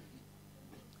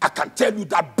 I can tell you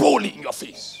that boldly in your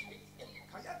face.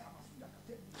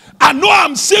 I know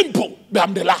I'm simple, but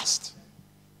I'm the last.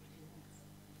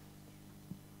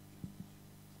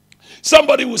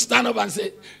 Somebody will stand up and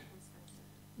say,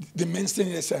 the mention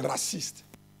is a racist.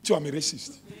 So I'm a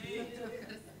racist.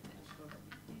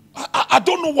 I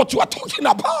don't know what you are talking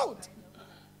about.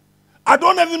 I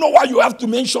don't even know why you have to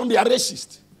mention they are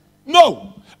racist.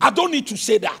 No, I don't need to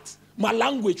say that. My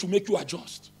language will make you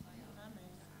adjust.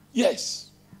 Yes.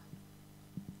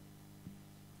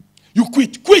 You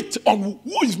quit. Quit on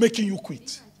who is making you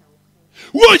quit.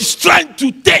 Who is trying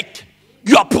to take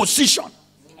your position.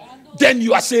 Then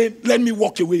you are saying, let me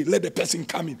walk away. Let the person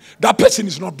come in. That person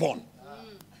is not born.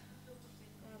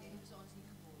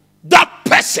 That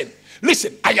person,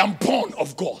 listen, I am born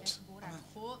of God.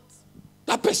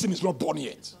 That person is not born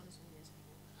yet.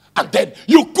 And then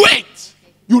you quit.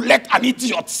 You let an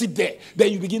idiot sit there.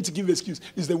 Then you begin to give excuse.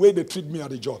 It's the way they treat me at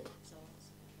the job.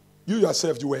 You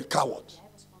yourself, you were a coward.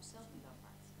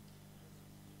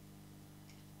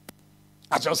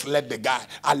 I just let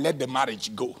I let the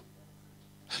marriage go.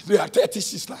 There are 30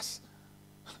 sisters.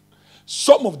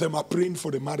 Some of them are praying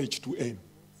for the marriage to end.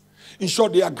 In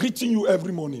short, they are greeting you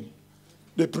every morning.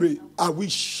 They pray, I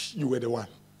wish you were the one.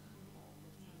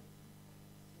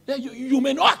 Yeah, you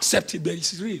may not accept it, but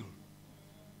it's real.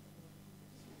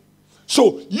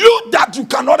 So you that you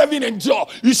cannot even endure,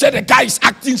 you say the guy is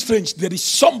acting strange. There is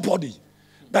somebody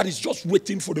that is just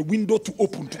waiting for the window to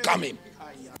open to come in.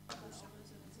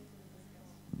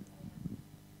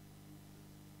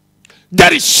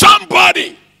 There is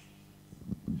somebody.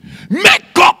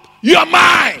 Make up your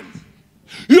mind.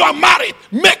 You are married.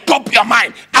 Make up your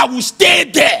mind. I will stay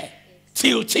there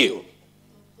till.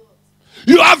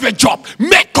 You have a job.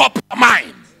 Make up your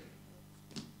mind.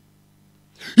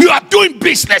 You are doing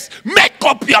business. Make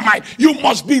up your mind. You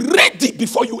must be ready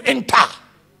before you enter.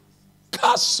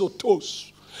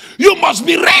 Kasotos. You must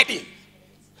be ready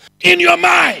in your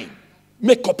mind.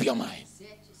 Make up your mind.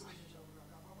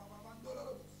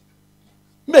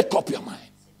 Make up your mind.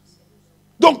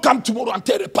 Don't come tomorrow and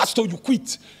tell the pastor you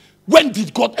quit. When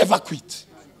did God ever quit?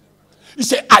 He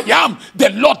said, I am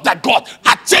the Lord that God.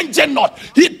 I change not.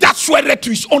 He that sweareth to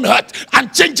his own hurt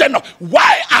and change not.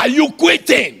 Why are you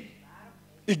quitting?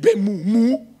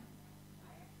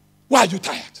 Why are you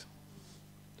tired?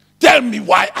 Tell me,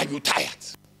 why are you tired?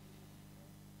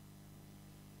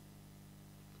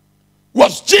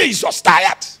 Was Jesus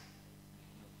tired?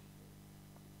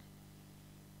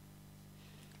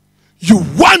 You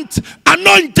want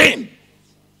anointing.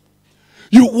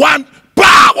 You want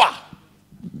power.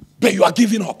 But you are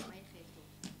giving up.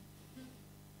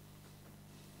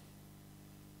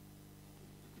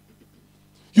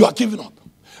 You are giving up.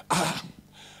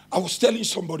 I was telling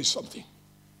somebody something.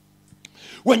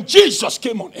 When Jesus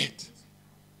came on earth,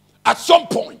 at some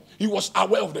point, he was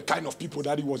aware of the kind of people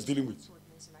that he was dealing with.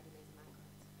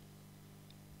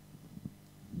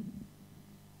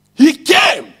 He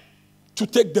came to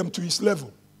take them to his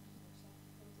level.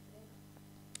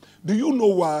 Do you know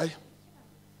why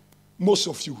most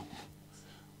of you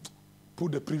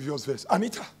put the previous verse?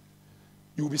 Anita,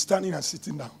 you will be standing and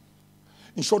sitting down.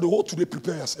 In short, the whole today,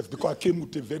 prepare yourself because I came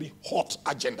with a very hot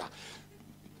agenda.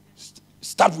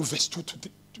 Start with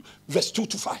verse 2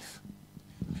 to 5.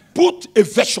 Put a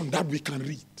version that we can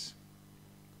read.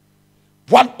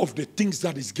 One of the things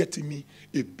that is getting me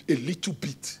a little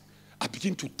bit, I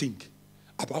begin to think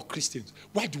about Christians.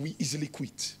 Why do we easily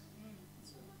quit?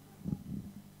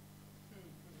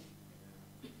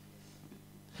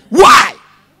 Why?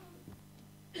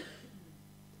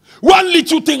 One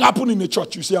little thing happened in the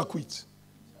church, you say I quit.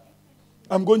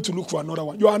 I'm going to look for another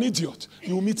one. You are an idiot.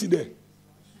 You will meet it there.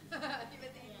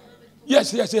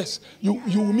 Yes. You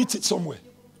will meet it somewhere.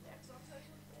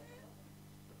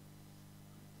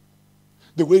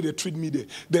 The way they treat me there.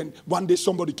 Then one day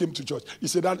somebody came to church. He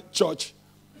said, that church,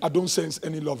 I don't sense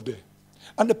any love there.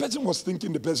 And the person was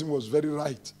thinking the person was very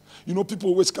right. You know, people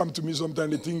always come to me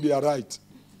sometimes, they think they are right.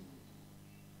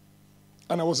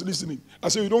 And I was listening. I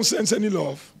said, you don't sense any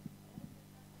love?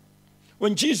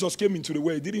 When Jesus came into the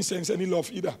world, he didn't sense any love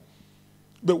either.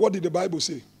 But what did the Bible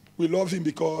say? We love him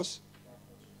because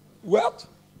what?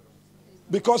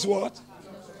 Because what?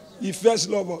 He first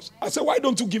loved us. I said, why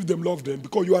don't you give them love then?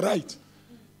 Because you are right.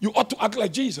 You ought to act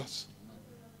like Jesus.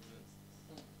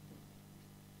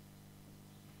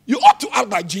 You ought to act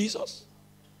like Jesus.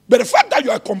 But the fact that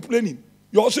you are complaining,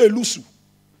 you're also a lusu.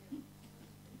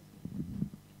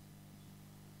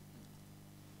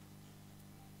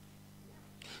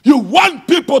 You want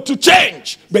people to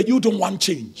change, but you don't want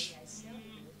change.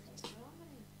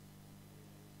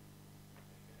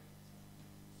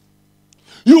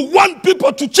 You want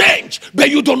people to change,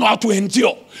 but you don't know how to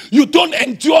endure. You don't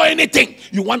endure anything.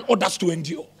 You want others to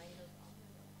endure.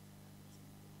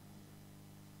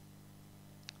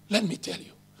 Let me tell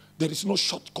you, there is no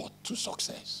shortcut to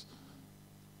success.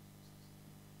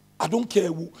 I don't care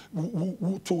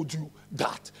who told you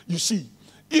that. You see,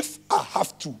 if I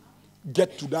have to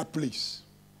get to that place,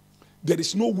 there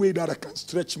is no way that I can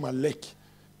stretch my leg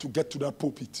to get to that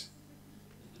pulpit.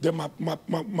 Then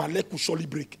my leg will surely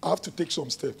break. I have to take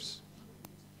some steps.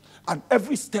 And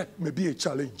every step may be a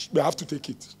challenge, but I have to take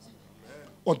it.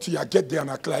 Until I get there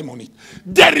and I climb on it.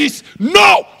 There is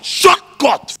no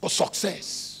shortcut for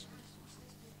success.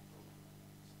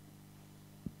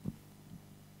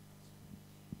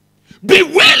 Be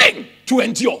willing to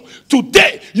endure.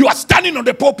 Today, you are standing on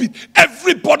the pulpit.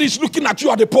 Everybody is looking at you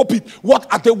at the pulpit. What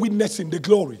are they witnessing? The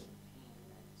glory.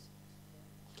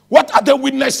 What are they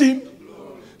witnessing?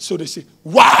 So they say,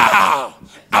 wow,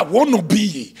 I want to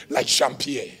be like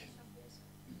Jean-Pierre.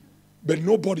 But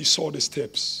nobody saw the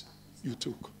steps you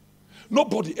took.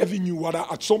 Nobody ever knew whether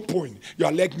at some point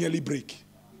your leg nearly break.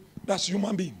 That's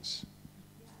human beings.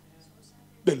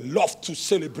 They love to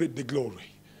celebrate the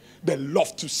glory. They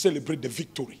love to celebrate the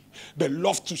victory. They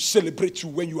love to celebrate you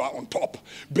when you are on top.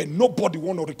 But nobody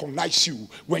want to recognize you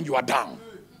when you are down.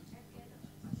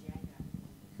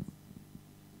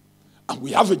 And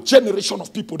we have a generation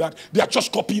of people that they are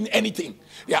just copying anything.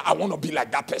 Yeah, I want to be like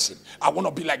that person. I want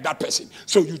to be like that person.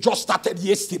 So you just started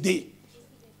yesterday.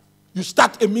 You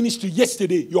start a ministry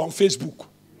yesterday. You're on Facebook.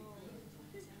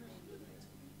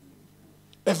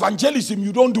 Evangelism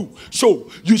you don't do. So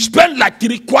you spend like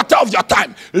 3/4 of your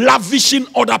time lavishing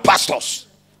other pastors.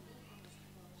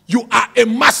 You are a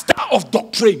master of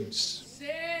doctrines.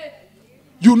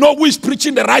 You know who is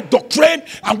preaching the right doctrine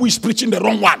and who is preaching the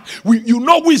wrong one. You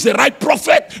know who is the right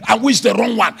prophet and who is the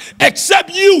wrong one. Except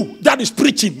you that is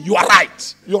preaching, you are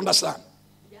right. You understand?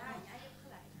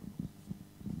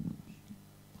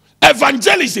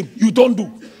 Evangelism you don't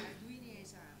do.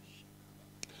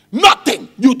 Nothing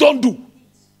you don't do.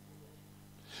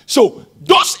 So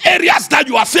those areas that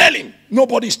you are failing,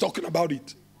 nobody is talking about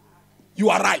it. You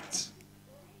are right.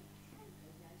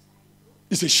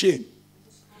 It's a shame.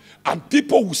 And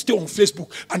people will stay on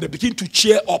Facebook and they begin to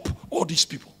cheer up all these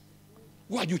people.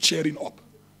 Who are you cheering up?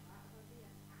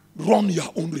 Run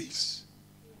your own race.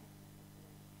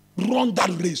 Run that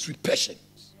race with patience.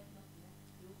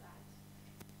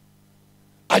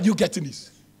 Are you getting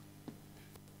this?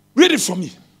 Read it for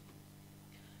me.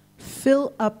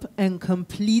 Fill up and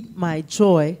complete my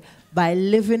joy by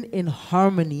living in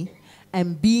harmony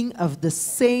and being of the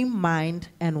same mind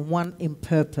and one in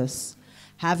purpose,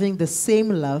 having the same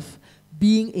love,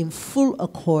 being in full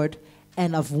accord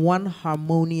and of one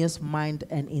harmonious mind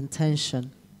and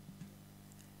intention.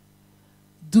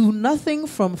 Do nothing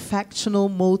from factional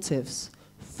motives,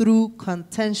 through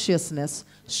contentiousness,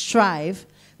 strife,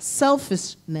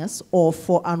 selfishness, or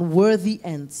for unworthy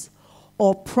ends,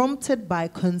 or prompted by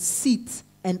conceit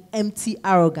and empty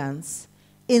arrogance.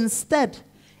 Instead,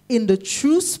 in the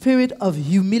true spirit of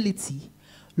humility,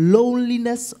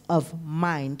 lowliness of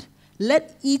mind,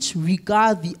 let each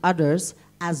regard the others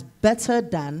as better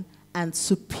than and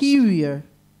superior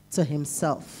to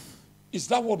himself. Is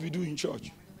that what we do in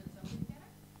church?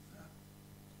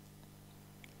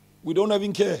 We don't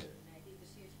even care.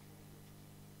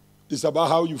 It's about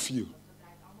how you feel.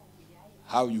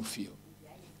 How you feel.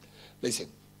 Listen,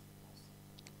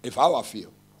 if how I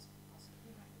feel,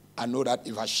 I know that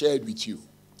if I share it with you,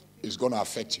 it's going to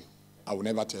affect you. I will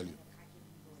never tell you.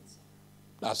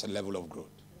 That's a level of growth.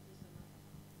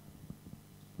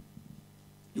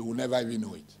 You will never even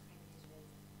know it.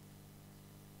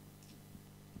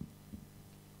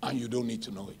 And you don't need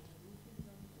to know it.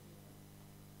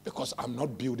 Because I'm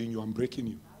not building you, I'm breaking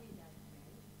you.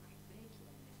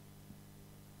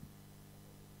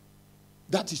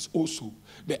 That is also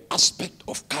the aspect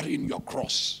of carrying your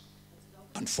cross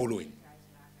and following.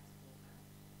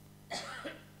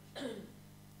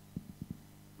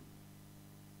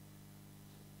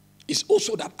 It's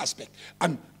also that aspect.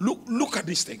 And look at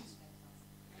this thing.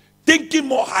 Thinking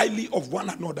more highly of one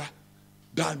another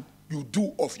than you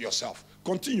do of yourself.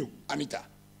 Continue, Anita.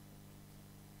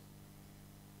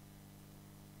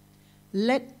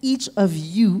 Let each of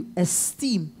you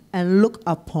esteem and look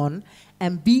upon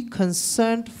and be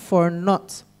concerned for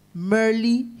not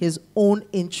merely his own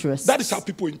interests. That is how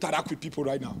people interact with people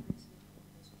right now.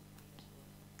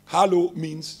 Hello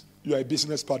means you are a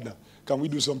business partner. Can we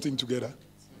do something together?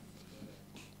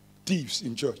 Thieves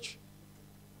in church.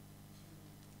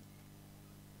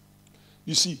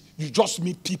 You see, you just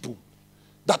meet people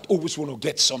that always want to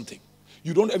get something.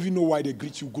 You don't even know why they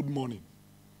greet you good morning.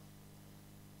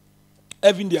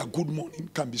 Even their good morning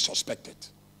can be suspected.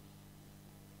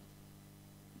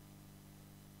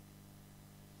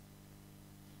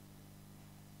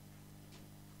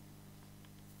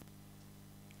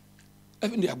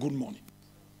 Even their good morning.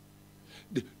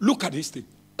 Look at this thing.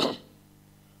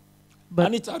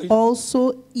 But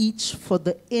also each for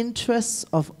the interests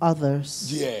of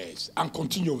others. Yes. And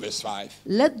continue verse 5.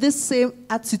 Let this same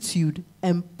attitude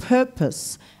and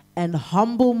purpose and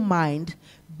humble mind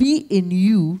be in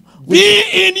you. Be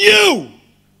in you.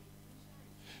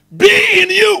 Be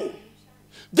in you.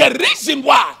 The reason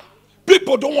why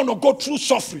people don't want to go through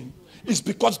suffering is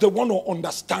because they want to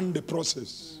understand the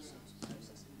process.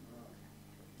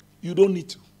 You don't need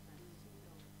to.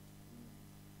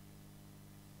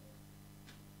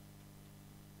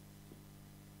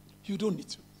 You don't need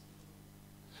to.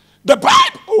 The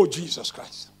Bible, oh Jesus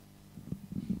Christ.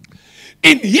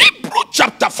 In Hebrew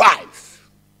chapter 5,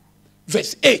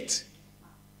 verse 8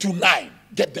 to 9,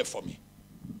 get there for me.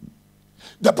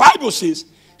 The Bible says,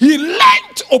 he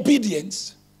learned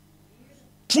obedience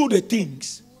through the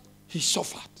things he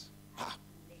suffered.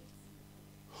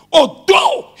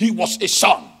 Although he was a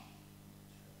son,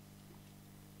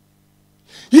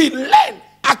 he learned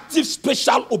active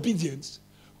special obedience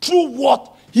through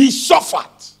what he suffered.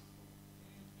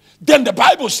 Then the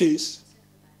Bible says,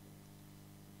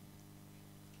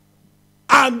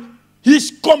 and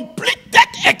his completed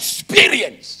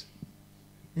experience,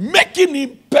 making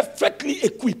him perfectly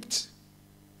equipped.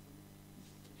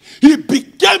 He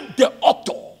became the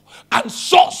author and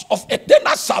source of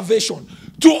eternal salvation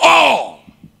to all.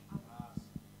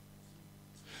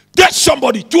 There's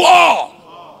somebody, to all.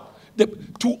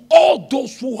 To all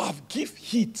those who have given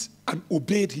heed and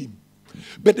obeyed him.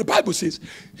 But the Bible says,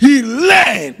 he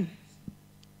learned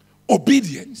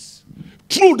obedience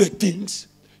through the things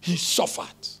he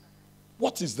suffered.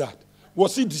 What is that?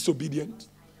 Was he disobedient?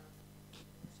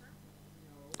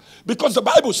 Because the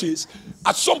Bible says,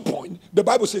 at some point, the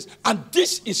Bible says, and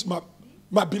this is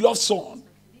my beloved son,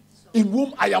 in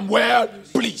whom I am well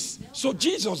pleased. So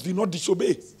Jesus did not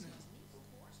disobey.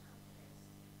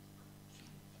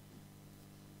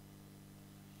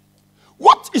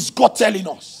 What is God telling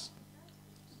us?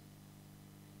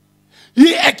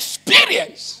 He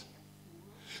experienced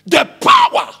the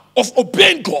power of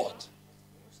obeying God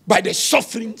by the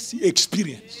sufferings he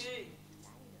experienced.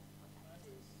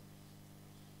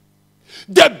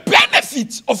 The benefit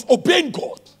benefits of obeying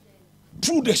God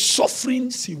through the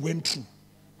sufferings he went through.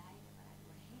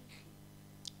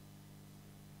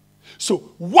 So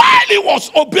while he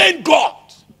was obeying God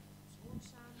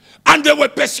and they were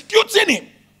persecuting him,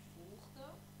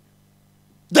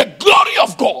 the glory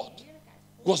of God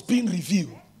was being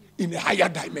revealed in a higher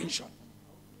dimension.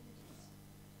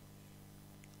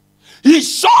 He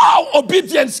saw how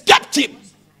obedience kept him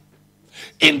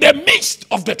in the midst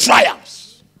of the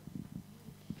triumphs.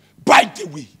 By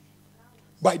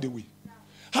the way,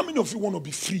 how many of you want to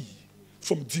be free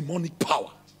from demonic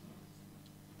power?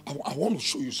 I want to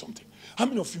show you something. How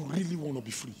many of you really want to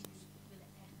be free?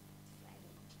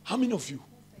 How many of you?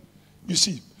 You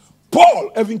see,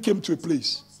 Paul even came to a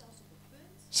place.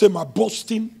 Say, my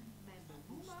boasting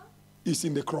is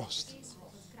in the cross.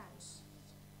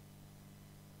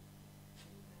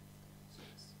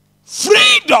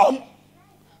 Freedom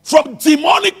from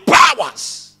demonic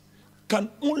powers can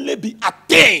only be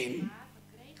attained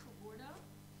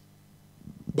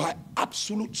by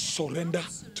absolute surrender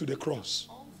to the cross.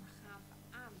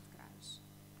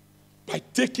 By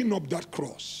taking up that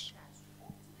cross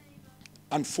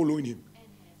and following him.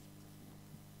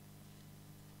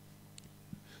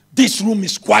 This room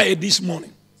is quiet this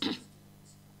morning.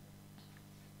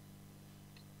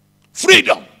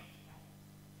 Freedom.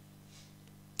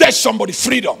 There's somebody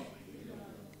freedom.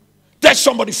 There's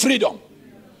somebody freedom.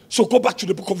 So go back to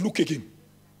the book of Luke again.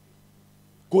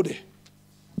 Go there.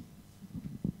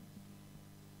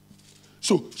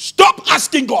 So stop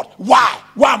asking God, why?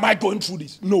 Why am I going through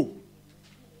this? No.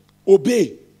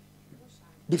 Obey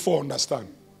before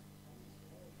understand.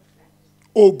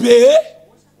 Obey.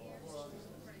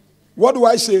 What do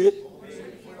I say?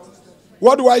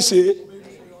 What do I say?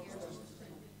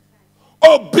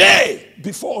 Obey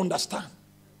before understand.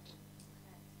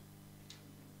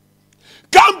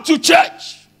 Come to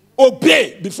church.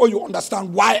 Obey before you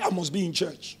understand why I must be in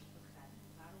church.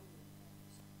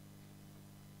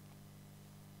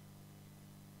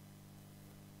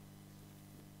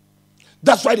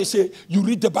 That's why they say, you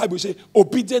read the Bible, you say,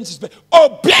 obedience is better.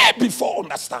 Obey before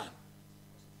understand.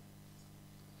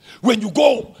 When you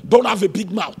go, don't have a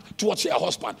big mouth towards your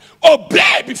husband.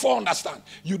 Obey before understand.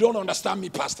 You don't understand me,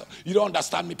 pastor. You don't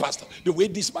understand me, pastor. The way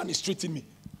this man is treating me.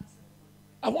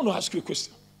 I want to ask you a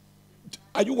question.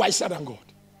 Are you wiser than God?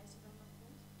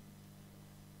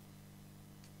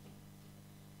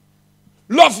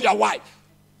 Love your wife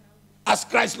as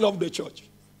Christ loved the church.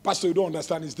 Pastor, you don't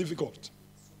understand. It's difficult.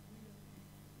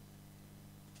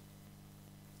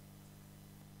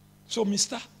 So,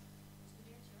 mister,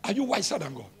 are you wiser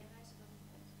than God?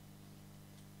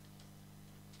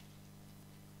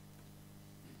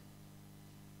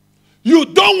 You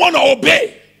don't want to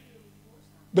obey,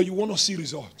 but you want to see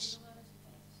results.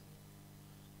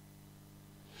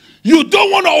 You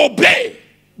don't want to obey,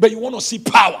 but you want to see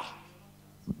power.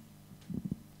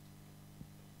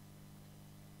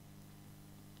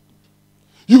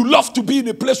 You love to be in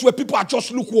a place where people are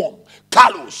just lukewarm,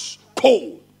 callous,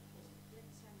 cold.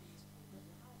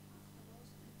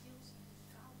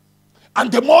 And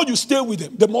the more you stay with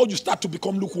them, the more you start to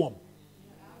become lukewarm.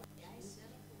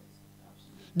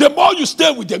 The more you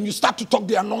stay with them, you start to talk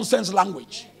their nonsense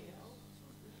language.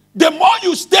 The more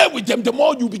you stay with them, the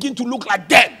more you begin to look like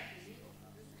them.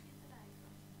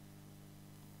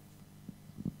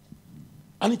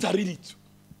 Anita, read it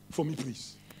for me,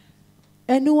 please.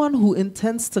 Anyone who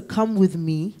intends to come with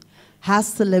me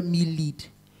has to let me lead.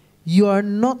 You are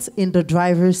not in the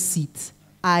driver's seat.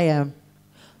 I am.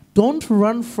 Don't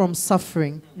run from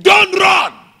suffering. Don't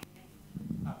run.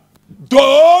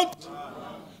 Don't.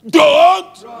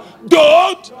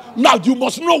 Now you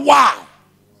must know why.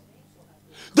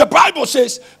 The Bible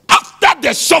says, after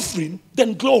the suffering,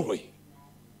 then glory.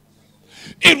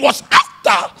 It was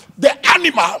after the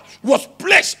animal was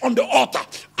placed on the altar.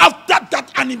 After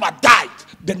that animal died,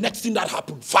 the next thing that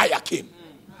happened, fire came.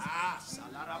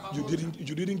 You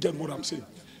didn't get what I'm saying.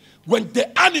 When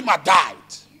the animal died,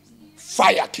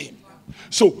 fire came.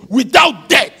 So without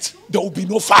death, there will be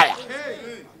no fire.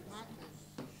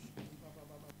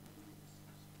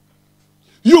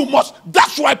 You must,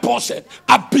 that's why Paul said,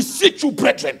 I beseech you,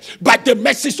 brethren, by the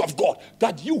mercies of God,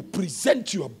 that you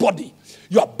present your body,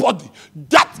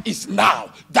 that is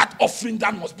now, that offering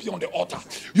that must be on the altar,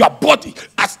 your body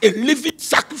as a living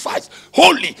sacrifice,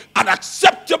 holy and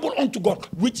acceptable unto God,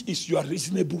 which is your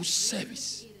reasonable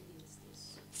service.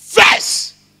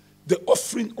 First, the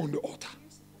offering on the altar.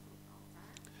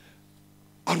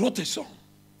 I wrote a song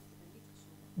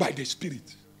by the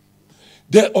Spirit.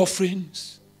 The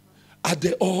offerings at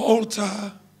the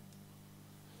altar.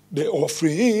 The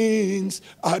offerings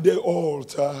at the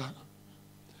altar.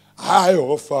 I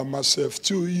offer myself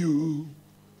to you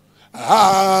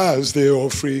as the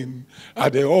offering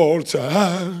at the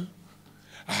altar.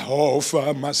 I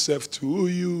offer myself to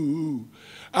you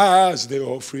as the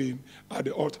offering at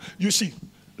the altar. You see,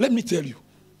 let me tell you,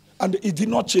 and it did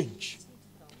not change.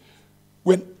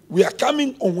 When we are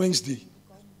coming on Wednesday,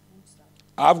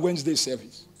 I have Wednesday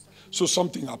service. So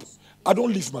something happened. I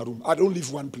don't leave my room. I don't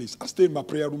leave one place. I stay in my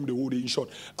prayer room the whole day. In short,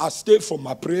 I stay from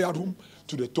my prayer room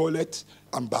to the toilet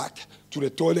and back, to the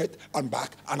toilet and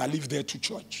back, and I leave there to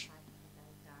church.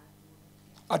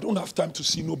 I don't have time to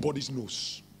see nobody's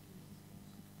nose.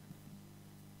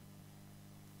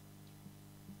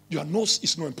 Your nose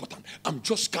is not important. I'm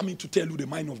just coming to tell you the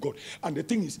mind of God. And the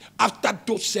thing is, after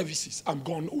those services, I'm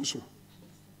gone also.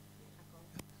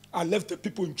 I left the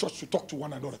people in church to talk to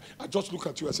one another. I just look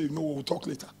at you and say, no, we'll talk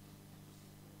later.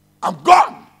 I'm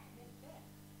gone.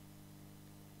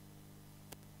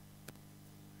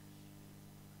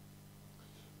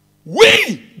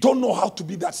 We don't know how to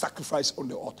be that sacrifice on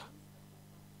the altar.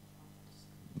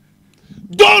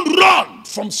 Don't run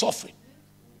from suffering.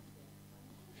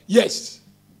 Yes,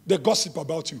 they gossip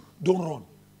about you. Don't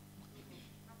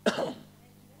run.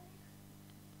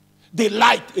 They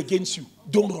lied against you.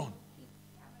 Don't run.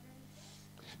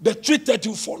 They treated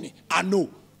you funny. I know.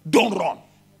 Don't run.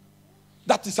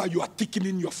 That is how you are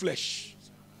thickening your flesh.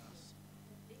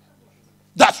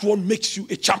 That's what makes you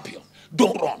a champion.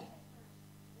 Don't run.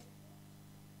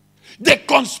 They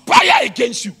conspire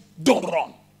against you. Don't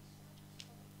run.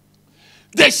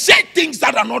 They say things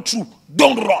that are not true.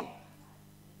 Don't run.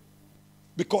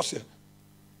 Because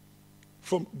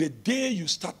from the day you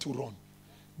start to run,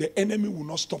 the enemy will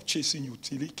not stop chasing you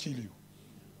till he kills you.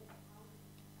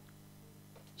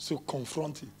 So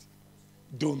confront it.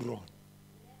 Don't run.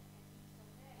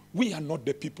 We are not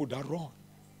the people that run.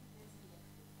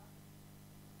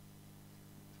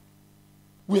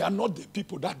 We are not the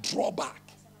people that draw back.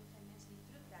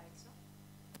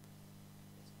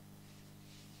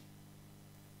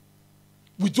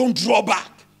 We don't draw back.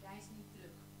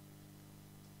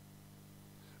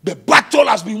 The battle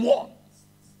has been won.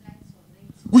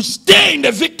 We stay in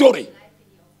the victory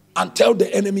and tell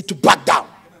the enemy to back down.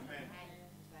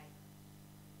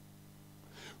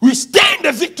 We stay in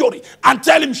the victory and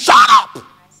tell him, shut up.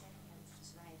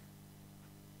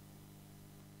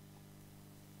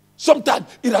 Sometimes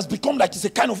it has become like it's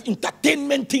a kind of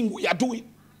entertainment thing we are doing.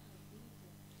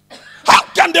 How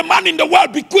can the man in the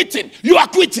world be quitting? You are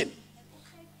quitting.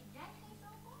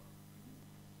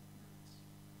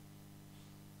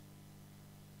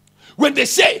 When they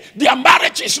say their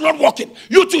marriage is not working,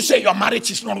 you too say your marriage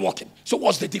is not working. So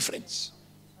what's the difference?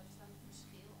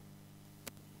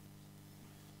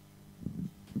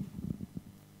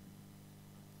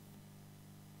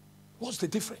 What's the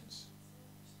difference?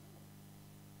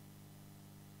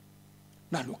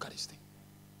 Now look at this thing.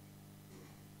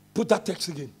 Put that text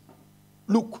again.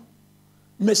 Look.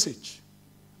 Message.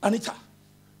 Anita.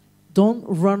 Don't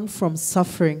run from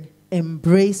suffering.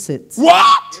 Embrace it.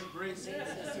 What? Embrace it.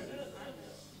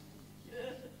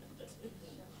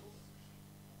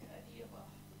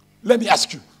 Let me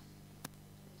ask you.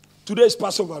 Today is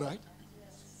Passover, right?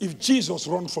 If Jesus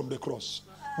ran from the cross,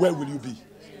 where will you be?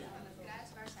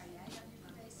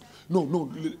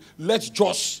 No, let's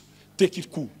just take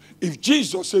it cool. If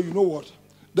Jesus said, you know what,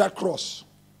 that cross,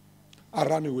 I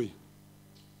ran away.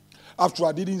 After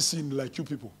I didn't sin like you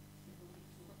people,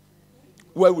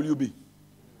 where will you be?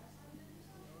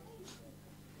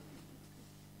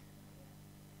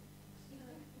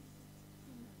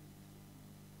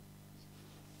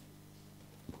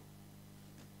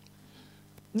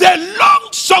 The long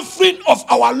suffering of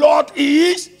our Lord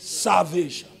is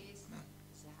salvation.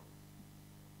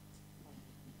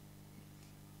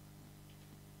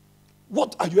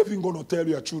 What are you even going to tell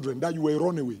your children? That you were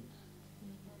run away?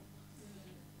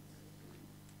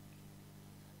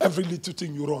 Every little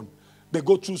thing you run, they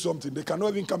go through something. They cannot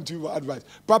even come to you for advice.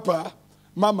 Papa,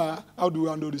 Mama, how do we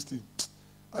handle this thing?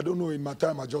 I don't know. In my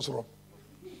time, I just run.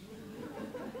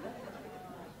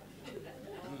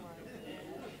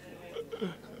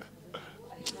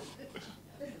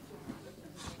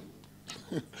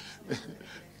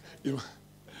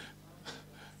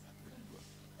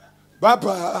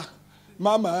 Papa,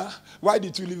 Mama, why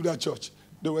did you leave that church?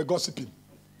 They were gossiping.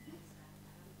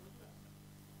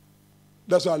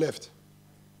 That's why I left.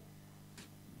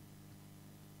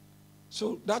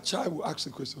 So that child will ask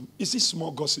the question, is it small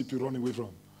gossip you run away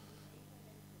from?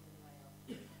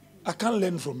 I can't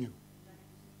learn from you.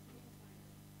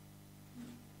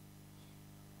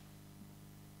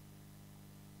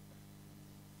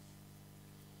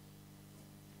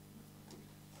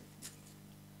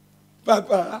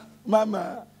 Papa,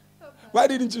 Mama, Why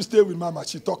didn't you stay with Mama?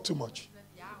 She talked too much.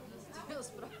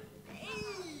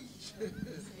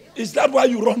 Is that why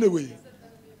you run away?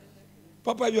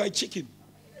 Papa, you are a chicken.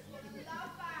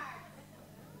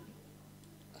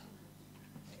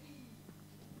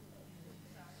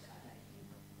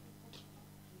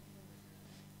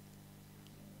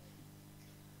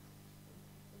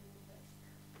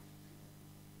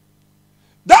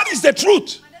 That is the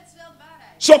truth.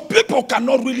 Some people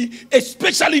cannot really,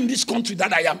 especially in this country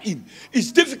that I am in,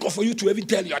 it's difficult for you to even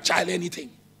tell your child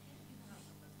anything.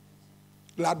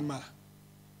 Ladma,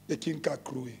 the king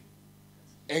crowing,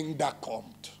 Engda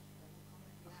komt.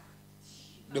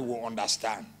 They will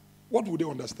understand. What would they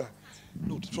understand?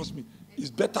 No, trust me.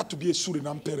 It's better to be a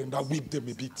Suriname parent that whip them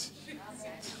a bit.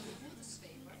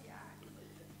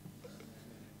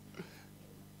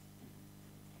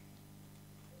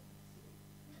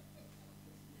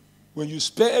 When you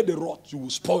spare the rod, you will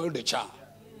spoil the child.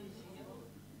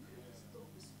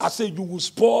 I say you will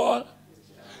spoil.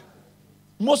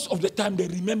 Most of the time they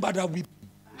remember that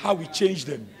how we changed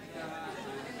them.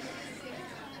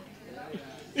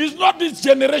 It's not this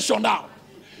generation now.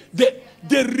 They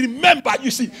remember, you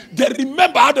see, they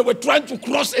remember how they were trying to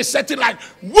cross a certain line.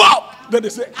 Whoa! Then they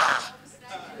say, ah.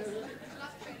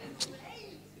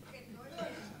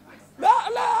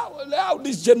 Now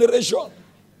this generation,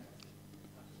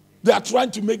 they are trying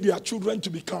to make their children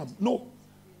to be calm. No.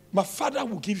 My father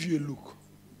will give you a look.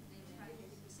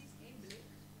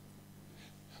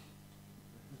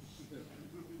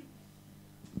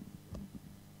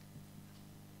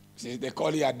 See, they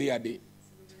call it Ade.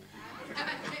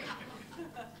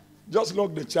 Just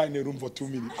lock the child in a room for 2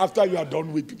 minutes. After you are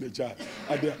done with the child,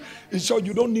 Ade. In short,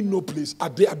 you don't need no place.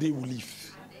 Ade will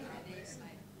leave.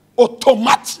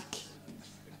 Automatic.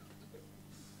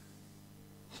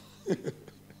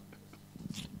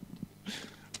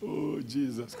 Oh,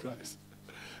 Jesus Christ.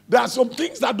 There are some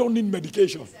things that don't need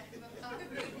medication.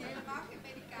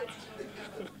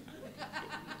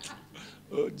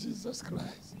 Oh, Jesus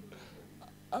Christ.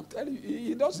 I'm telling you,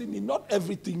 he doesn't need, not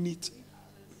everything needs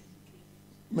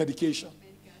medication.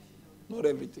 Not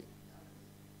everything.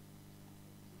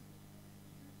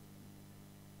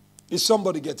 Is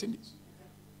somebody getting this?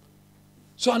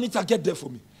 So Anita, get there for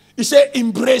me. He said,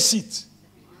 embrace it.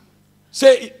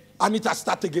 Say, Anita,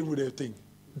 start again with the thing.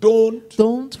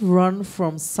 Don't run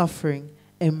from suffering.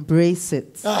 Embrace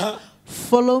it.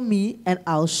 Follow me and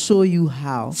I'll show you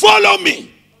how. Follow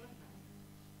me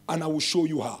and I will show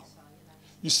you how.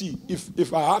 You see,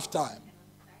 if I have time,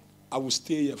 I will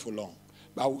stay here for long.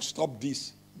 But I will stop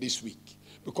this week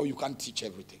because you can't teach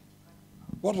everything.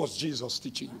 What was Jesus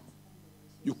teaching you?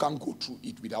 You can't go through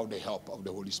it without the help of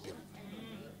the Holy Spirit.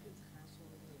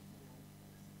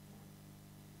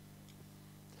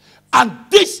 And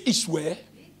this is where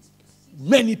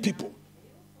many people,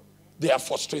 they are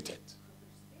frustrated.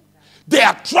 They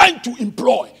are trying to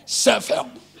employ self-help.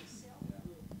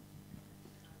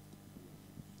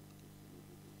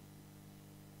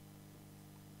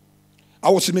 I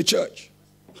was in a church.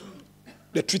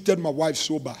 They treated my wife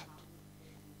so bad.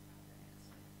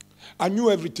 I knew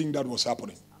everything that was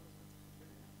happening.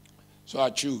 So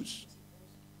I chose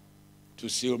to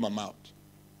seal my mouth.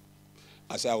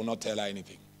 I said, I will not tell her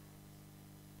anything.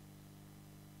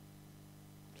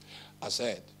 I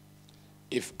said,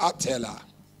 if I tell her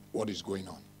what is going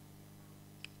on,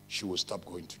 she will stop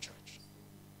going to church.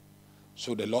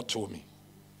 So the Lord told me,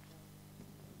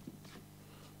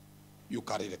 you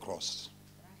carry the cross.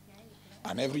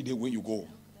 And every day when you go,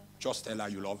 just tell her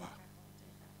you love her.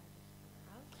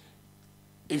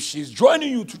 If she's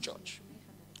joining you to church,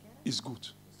 it's good.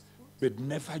 But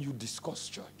never you discuss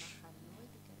church.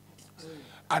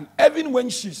 And even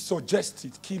when she suggests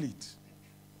it, kill it.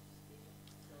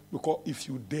 Because if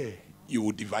you dare, you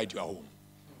will divide your home.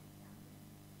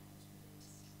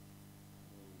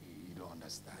 You don't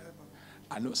understand.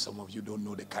 I know some of you don't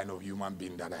know the kind of human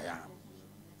being that I am.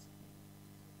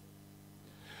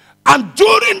 And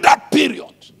during that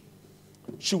period,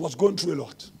 she was going through a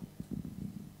lot.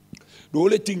 The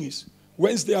only thing is,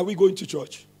 Wednesday, are we going to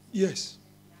church? Yes.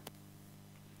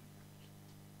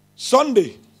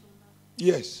 Sunday?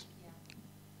 Yes.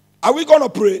 Are we going to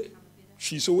pray?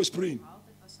 She's always praying.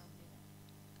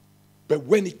 But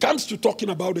when it comes to talking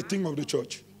about the thing of the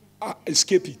church, I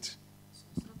escape it.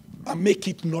 I make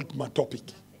it not my topic.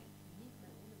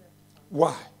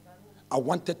 Why? I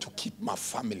wanted to keep my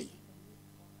family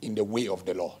in the way of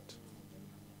the Lord.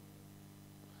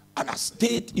 And I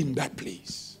stayed in that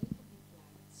place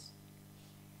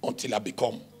until I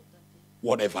become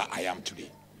whatever I am today.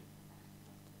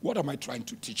 What am I trying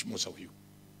to teach most of you?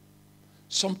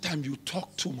 Sometimes you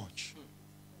talk too much.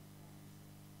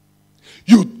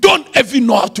 You don't even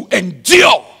know how to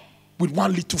endure with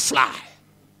one little fly.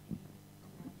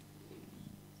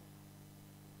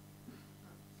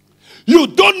 You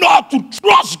don't know how to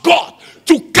trust God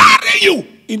to carry you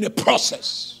in a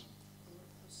process.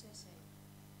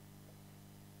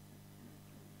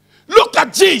 Look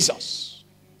at Jesus.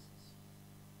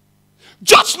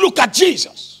 Just look at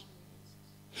Jesus.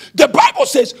 The Bible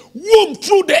says, whom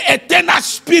through the eternal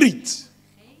Spirit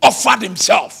offered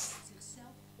himself.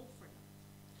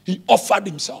 He offered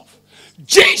himself.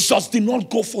 Jesus did not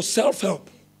go for self-help.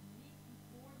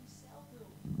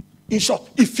 In short,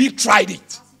 if he tried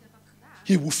it,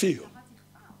 he will fail.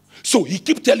 So he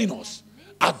keeps telling us,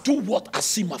 I do what I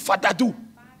see my Father do.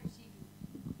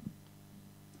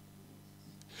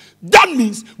 That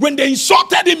means when they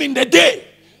insulted him in the day,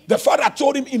 the Father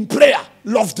told him in prayer,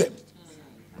 love them.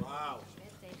 Wow.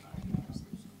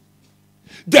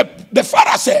 The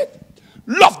Father said,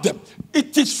 love them.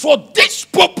 It is for this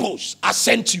purpose I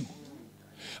sent you.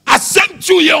 I sent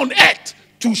you here on earth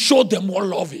to show them what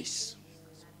love is.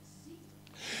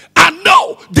 I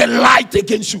know the light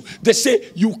against you. They say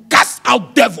you cast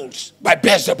out devils by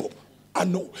Beelzebub. I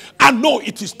know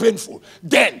it is painful.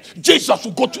 Then Jesus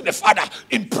will go to the Father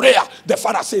in prayer. The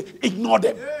Father say, ignore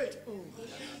them.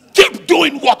 Keep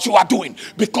doing what you are doing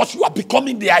because you are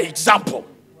becoming their example.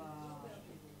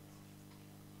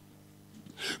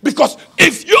 Because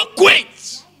if you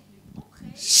quit,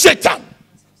 Satan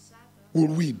will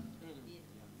win.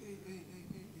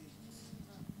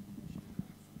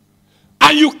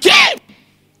 And you came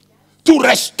to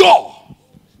restore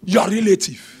your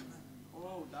relative.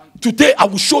 Today I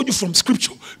will show you from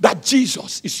scripture that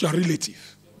Jesus is your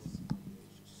relative.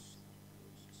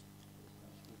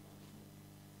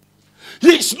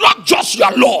 He is not just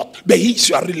your Lord, but he is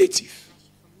your relative.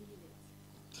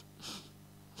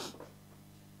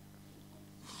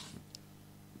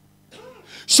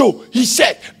 So he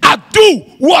said, I do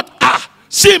what I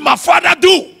see my Father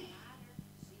do.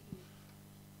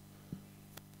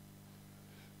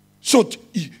 So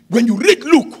when you read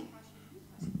Luke,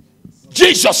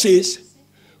 Jesus says,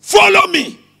 follow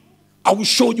me. I will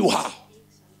show you how.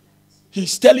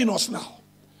 He's telling us now,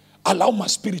 allow my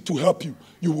spirit to help you.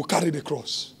 You will carry the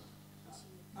cross.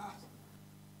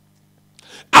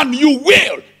 And you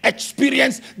will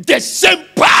experience the same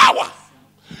power.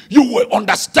 You will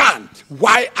understand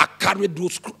why I carried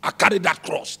that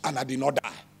cross and I did not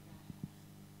die.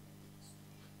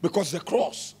 Because the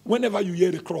cross, whenever you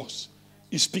hear the cross,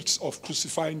 it speaks of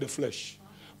crucifying the flesh.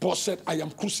 Paul said, I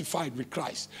am crucified with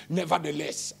Christ.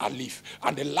 Nevertheless, I live.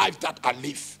 And the life that I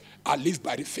live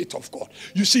by the faith of God.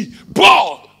 You see,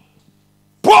 Paul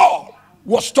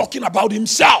was talking about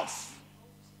himself.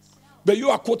 But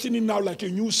you are quoting him now like a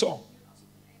new song.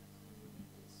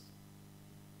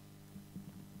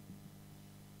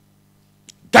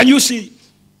 Can you see?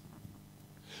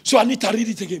 So Anita, read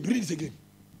it again. Read it again.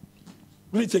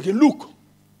 Read it again. Look.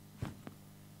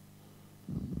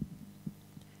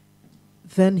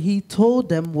 Then he told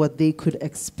them what they could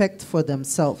expect for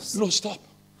themselves. No, stop.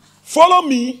 Follow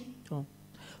me. Oh.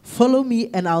 Follow me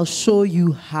and I'll show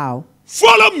you how.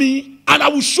 Follow me and I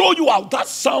will show you how. That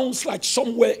sounds like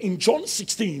somewhere in John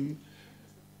 16.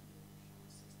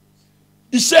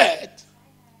 He said,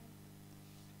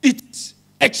 it's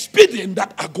expedient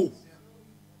that I go.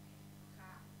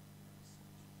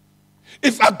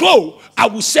 If I go, I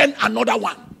will send another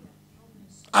one.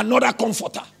 Another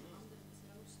comforter.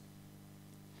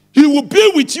 He will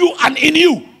be with you and in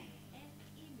you.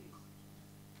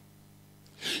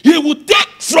 He will take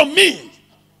from me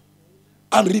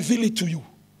and reveal it to you.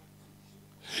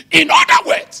 In other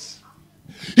words,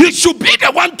 he should be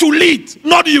the one to lead,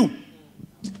 not you.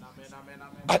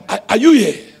 Are you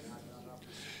here?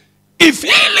 If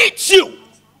he leads you,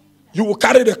 you will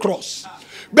carry the cross.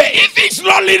 But if he's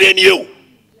not leading you,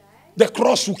 the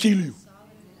cross will kill you.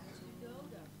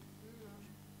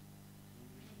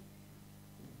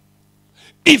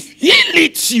 If he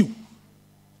leads you,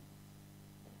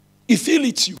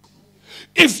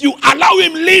 if you allow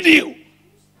him lead you,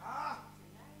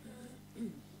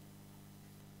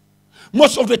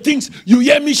 most of the things you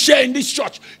hear me share in this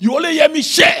church, you only hear me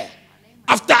share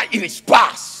after it is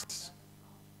past.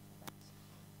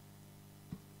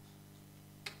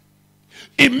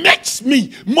 It makes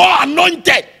me more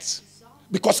anointed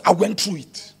because I went through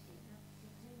it.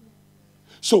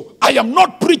 So I am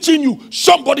not preaching you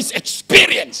somebody's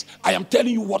experience. I am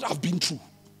telling you what I've been through.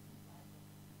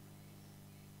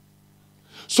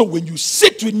 So when you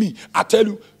sit with me, I tell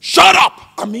you, shut up.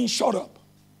 I mean, shut up.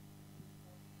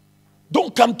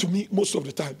 Don't come to me most of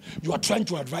the time. You are trying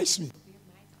to advise me.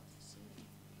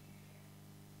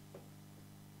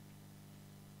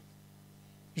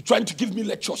 You're trying to give me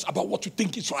lectures about what you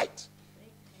think is right.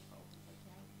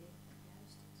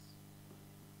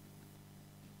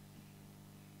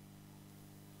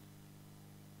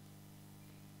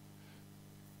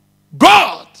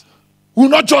 God will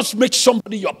not just make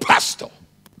somebody your pastor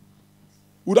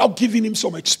without giving him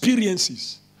some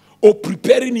experiences or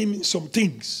preparing him in some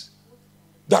things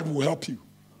that will help you.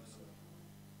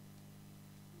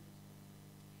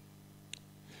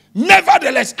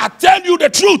 Nevertheless, I tell you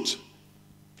the truth.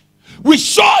 We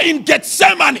saw in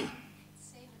Gethsemane,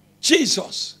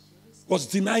 Jesus was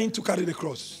denying to carry the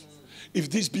cross. If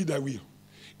this be thy will,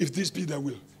 if this be thy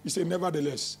will. He said,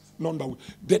 nevertheless, none but will.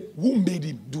 Then who made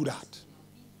him do that?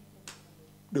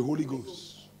 The Holy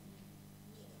Ghost.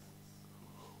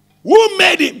 Who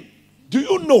made him? Do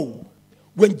you know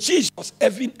when Jesus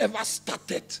ever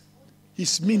started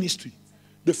his ministry,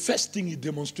 the first thing he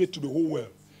demonstrated to the whole world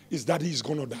is that he's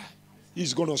going to die.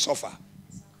 He's going to suffer.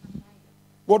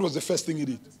 What was the first thing he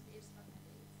did?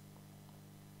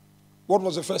 What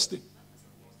was the first thing?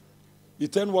 He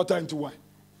turned water into wine.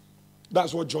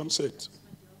 That's what John said.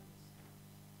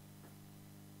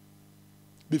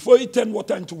 Before he turned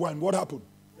water into wine, what happened?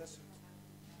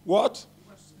 What?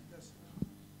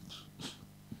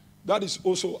 That is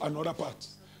also another part.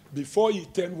 Before he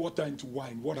turned water into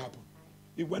wine, what happened?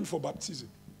 He went for baptism.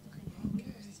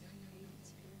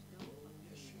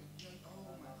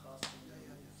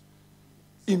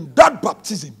 In that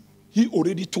baptism, he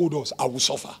already told us, I will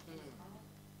suffer.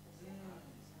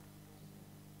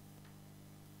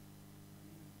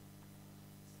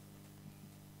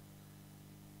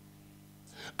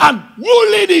 And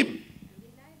who led him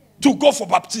to go for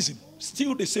baptism?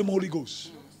 Still the same Holy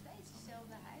Ghost.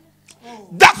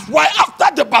 That's why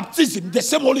after the baptism, the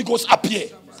same Holy Ghost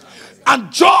appeared.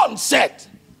 And John said,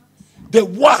 the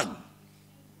one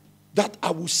that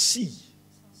I will see,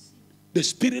 the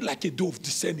Spirit like a dove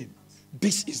descending,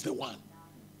 this is the one.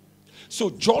 So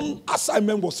John's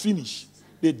assignment was finished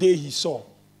the day he saw.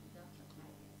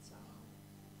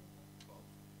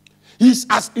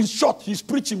 In short, his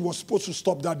preaching was supposed to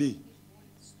stop that day.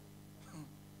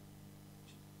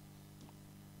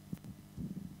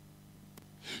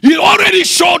 He already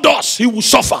showed us he will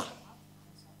suffer.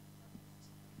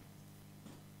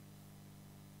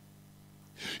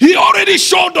 He already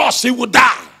showed us he will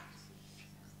die.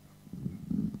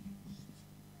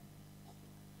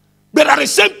 But at the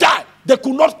same time, they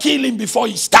could not kill him before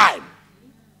his time.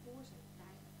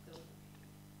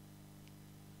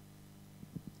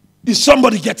 Is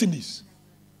somebody getting this?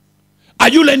 Are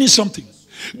you learning something?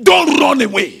 Don't run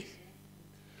away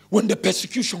when the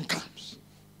persecution comes,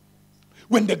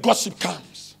 when the gossip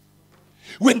comes,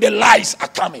 when the lies are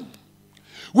coming,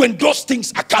 when those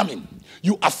things are coming.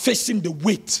 You are facing the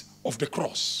weight of the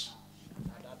cross.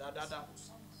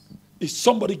 Is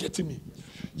somebody getting me?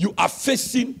 You are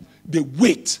facing the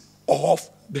weight of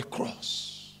the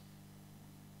cross.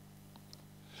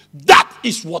 That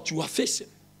is what you are facing.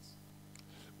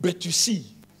 But you see,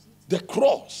 the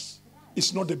cross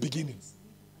is not the beginning.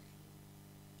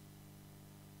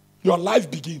 Your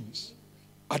life begins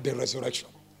at the resurrection.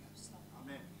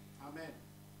 Amen. Amen.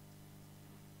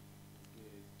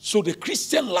 So the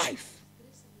Christian life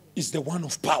is the one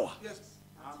of power. Yes.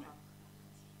 Amen.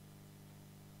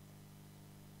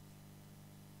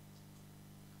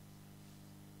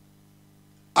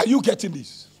 Are you getting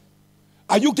this?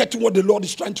 Are you getting what the Lord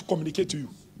is trying to communicate to you?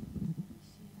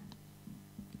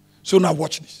 So now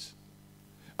watch this.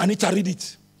 Anita, read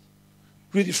it.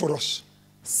 Read it for us.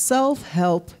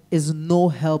 Self-help is no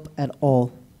help at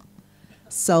all.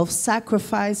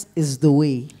 Self-sacrifice is the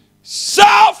way.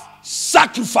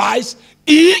 Self-sacrifice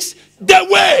is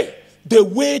the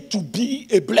way to be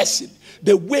a blessing,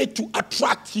 the way to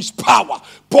attract his power.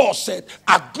 Paul said,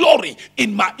 I glory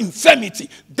in my infirmity,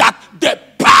 that the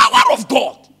power of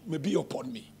God may be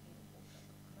upon me.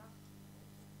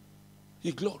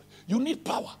 He glory. You need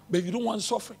power, but you don't want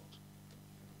suffering.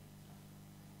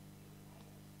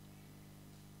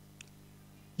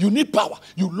 You need power.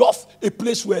 You love a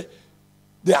place where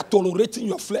they are tolerating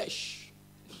your flesh.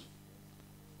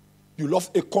 You love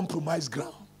a compromised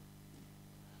ground.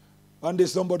 One day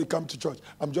somebody come to church.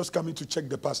 I'm just coming to check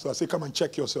the pastor. I say, come and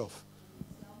check yourself.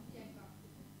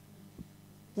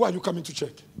 Who are you coming to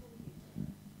check?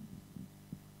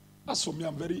 As for me,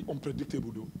 I'm very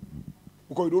unpredictable though.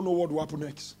 Because you don't know what will happen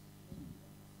next.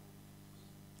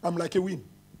 I'm like a wind.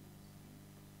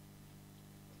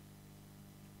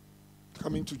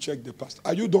 Coming to check the pastor.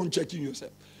 Are you done checking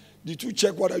yourself? Did you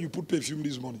check whether you put perfume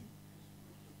this morning?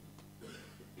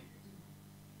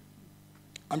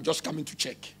 I'm just coming to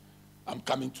check. I'm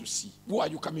coming to see. Who are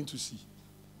you coming to see?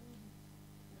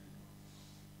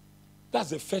 That's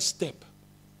the first step.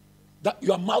 That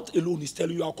your mouth alone is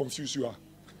telling you how confused you are.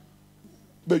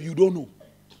 But you don't know.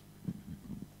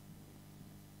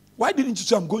 Why didn't you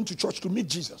say, I'm going to church to meet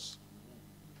Jesus?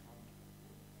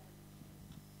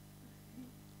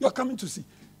 You are coming to see.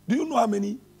 Do you know how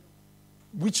many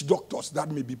witch doctors that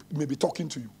may be talking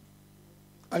to you?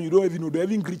 And you don't even know. They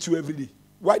even greet you every day.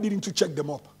 Why didn't you check them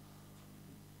up?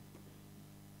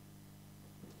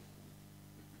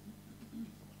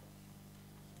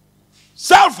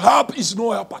 Self-help is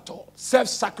no help at all.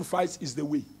 Self-sacrifice is the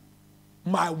way.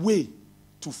 My way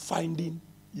to finding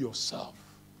yourself.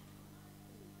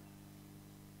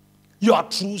 Your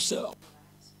true self.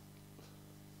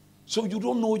 So you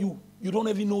don't know you. You don't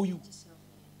even know you.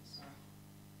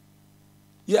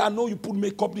 Yeah, I know you put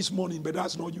makeup this morning, but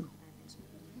that's not you.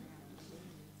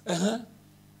 And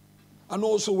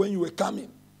also when you were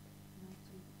coming.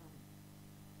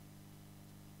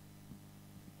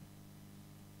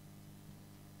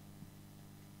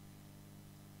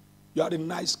 You had a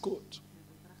nice coat.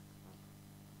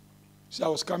 See, I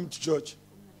was coming to church.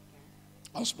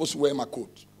 I was supposed to wear my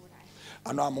coat.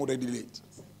 I know I'm already late.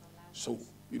 So,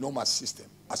 you know my system.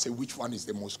 I say, which one is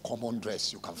the most common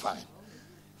dress you can find?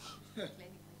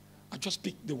 I just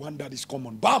picked the one that is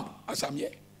common. Bam! As I'm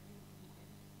here.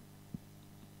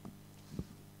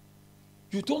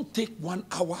 You don't take 1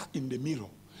 hour in the mirror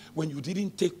when you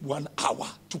didn't take 1 hour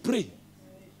to pray.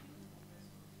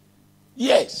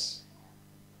 Yes.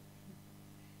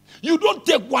 You don't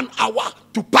take 1 hour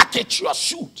to package your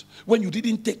suit when you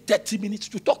didn't take 30 minutes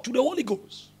to talk to the Holy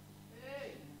Ghost.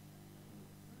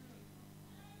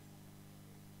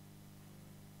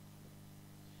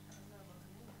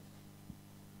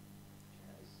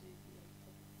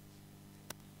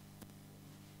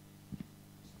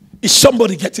 Is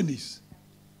somebody getting this?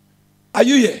 Are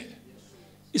you here?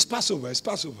 It's Passover. It's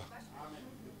Passover.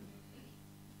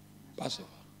 Passover.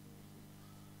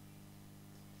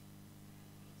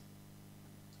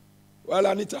 Well,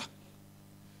 Anita,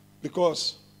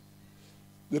 because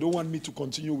they don't want me to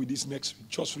continue with this next week.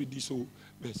 Just read this whole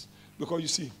verse. Because you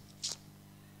see,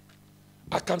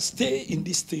 I can stay in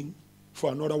this thing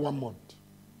for another 1 month.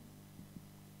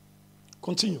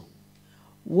 Continue.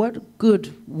 What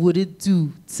good would it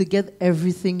do to get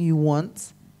everything you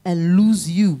want and lose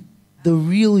you, the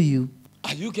real you?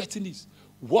 Are you getting this?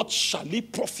 What shall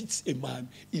it profit a man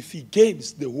if he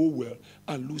gains the whole world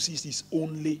and loses his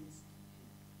only?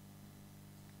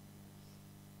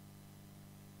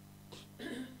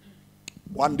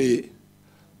 One day,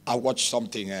 I watched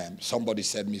something and somebody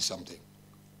said me something.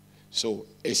 So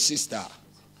a sister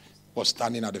was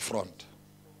standing at the front.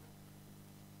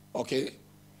 Okay?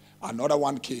 Another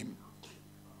one came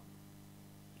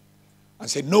and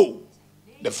said, no,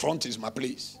 the front is my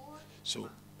place. So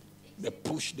they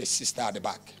pushed the sister at the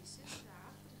back.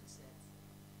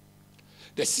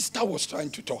 The sister was trying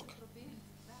to talk.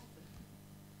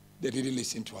 They didn't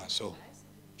listen to her. So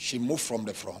she moved from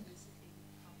the front.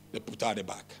 They put her at the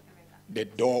back. The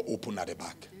door opened at the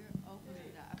back.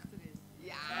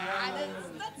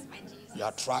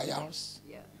 Your trials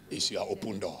is your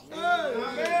open door.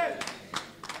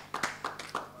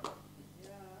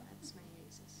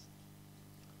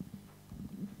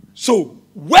 So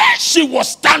where she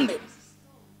was standing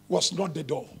was not the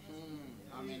door.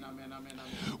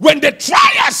 When the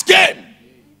trials came,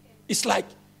 it's like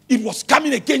it was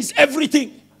coming against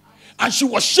everything. And she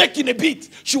was shaking a bit.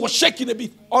 She was shaking a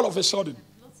bit. All of a sudden,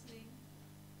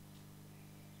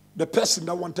 the person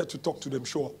that wanted to talk to them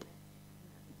show up.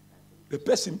 The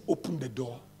person opened the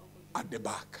door at the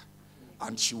back.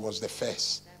 And she was the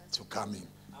first to come in.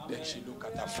 Then she looked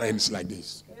at her friends like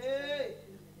this.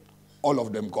 All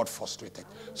of them got frustrated.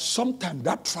 Sometimes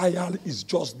that trial is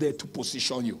just there to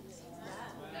position you.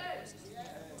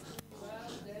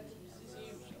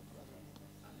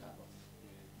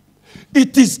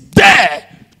 It is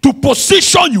there to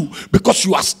position you because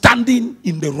you are standing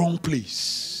in the wrong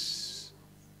place.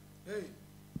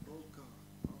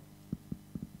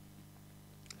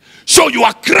 So you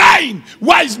are crying,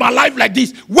 why is my life like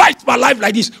this? Why is my life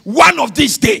like this? One of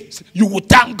these days, you will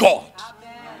thank God.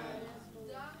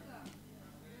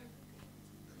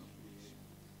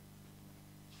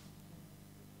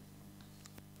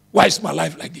 Why is my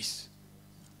life like this?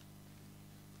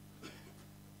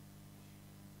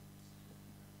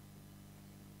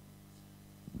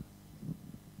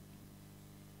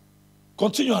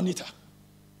 Continue, Anita.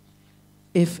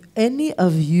 If any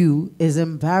of you is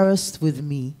embarrassed with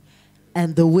me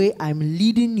and the way I'm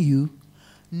leading you,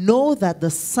 know that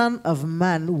the Son of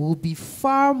Man will be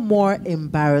far more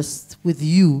embarrassed with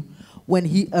you when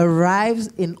he arrives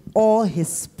in all his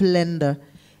splendor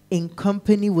in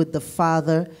company with the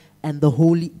Father and the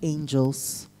holy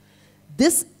angels.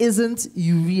 This isn't,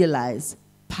 you realize,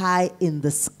 pie in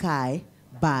the sky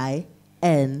by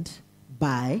and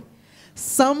by.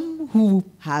 Some who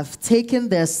have taken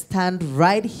their stand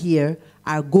right here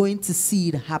are going to see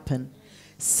it happen.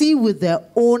 See with their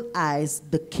own eyes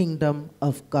the kingdom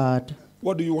of God.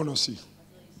 What do you want to see?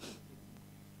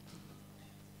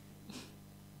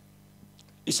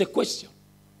 It's a question.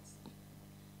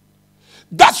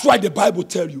 That's why the Bible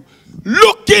tells you,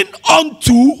 looking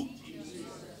unto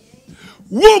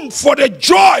womb for the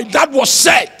joy that was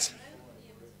set,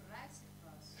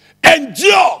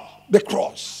 endure the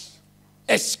cross.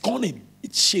 It's scorning,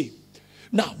 it's shame.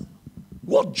 Now,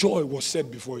 what joy was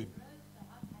set before him?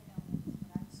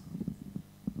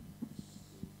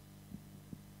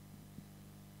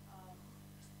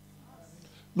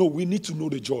 No, we need to know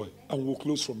the joy, and we'll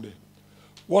close from there.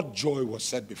 What joy was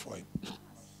set before him?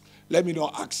 Let me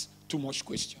not ask too much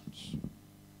questions.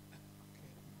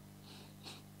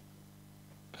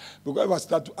 Because if I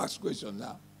start to ask questions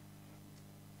now,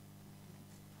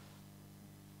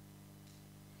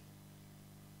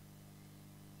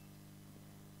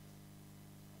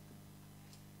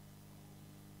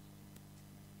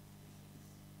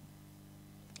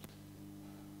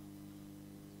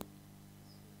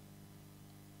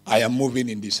 I am moving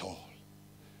in this hall,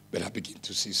 but I begin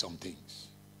to see some things.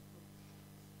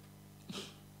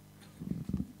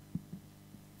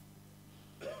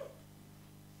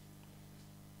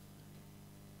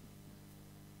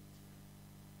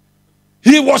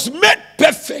 He was made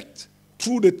perfect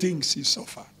through the things he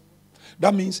suffered.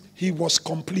 That means he was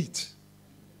complete.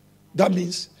 That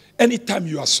means anytime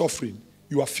you are suffering,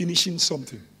 you are finishing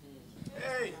something.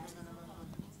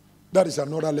 That is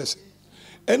another lesson.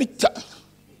 Anytime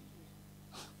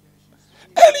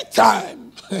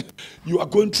you are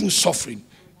going through suffering,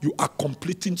 you are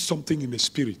completing something in the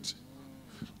spirit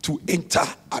to enter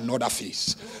another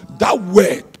phase. That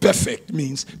word perfect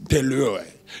means teleur.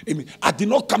 It means, I did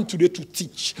not come today to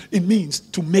teach. It means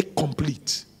to make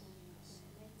complete.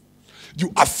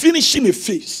 You are finishing a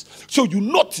phase. So you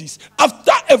notice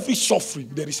after every suffering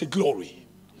there is a glory.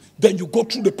 Then you go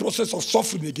through the process of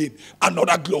suffering again,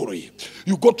 another glory.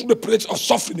 You go through the process of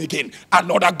suffering again,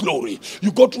 another glory.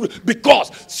 You go through,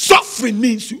 because suffering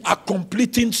means you are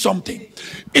completing something.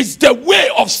 It's the way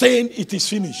of saying it is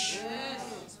finished.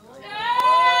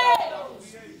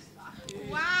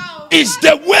 It's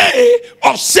the way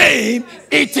of saying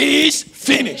it is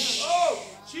finished.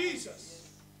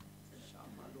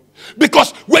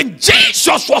 Because when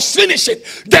Jesus was finishing,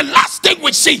 the last thing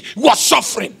we see was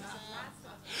suffering.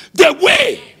 The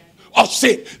way of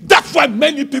saying. That's why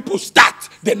many people start,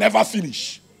 they never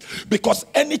finish. Because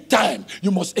anytime you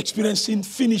must experience in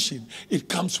finishing, it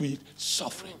comes with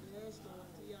suffering.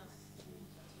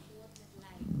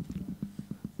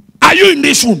 Are you in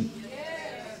this room?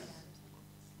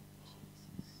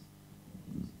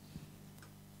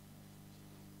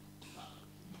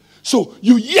 So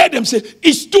you hear them say,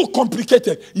 it's too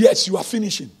complicated. Yes, you are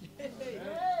finishing.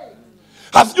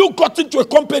 Have you gotten to a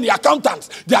company, accountants,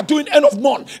 they are doing end of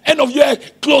month, end of year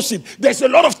closing. There's a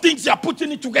lot of things they are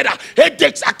putting it together.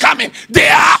 Headaches are coming. They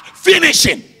are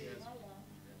finishing.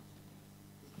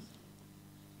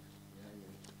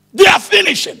 They are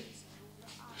finishing.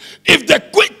 If they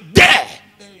quit there,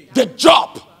 the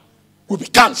job will be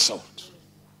cancelled.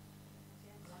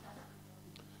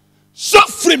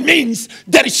 Suffering means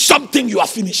there is something you are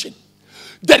finishing.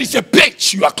 There is a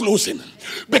page you are closing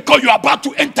because you are about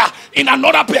to enter in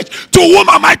another page. To whom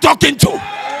am I talking to?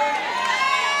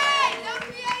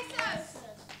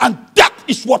 And that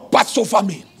is what Passover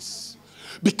means.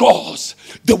 Because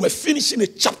they were finishing a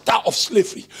chapter of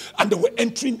slavery and they were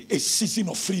entering a season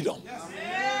of freedom.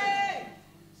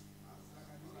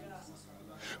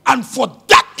 And for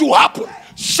that to happen,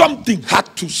 something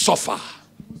had to suffer.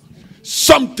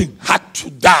 Something had to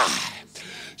die.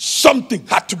 Something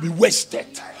had to be wasted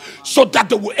so that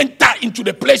they will enter into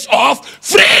the place of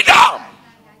freedom.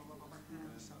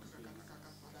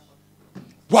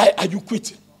 Why are you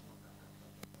quitting?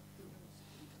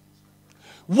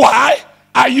 Why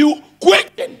are you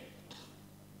quitting?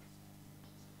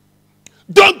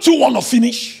 Don't you want to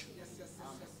finish?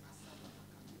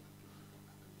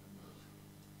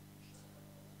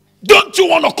 Don't you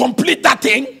want to complete that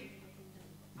thing?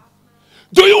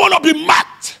 Do you want to be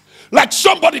marked like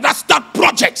somebody that starts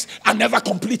projects and never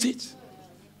complete it?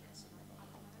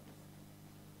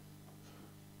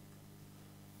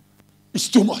 It's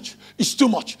too much. It's too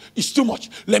much. It's too much.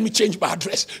 Let me change my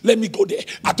address. Let me go there.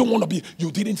 I don't want to be.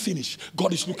 You didn't finish.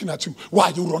 God is looking at you. Why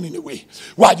are you running away?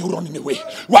 Why are you running away?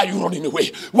 Why are you running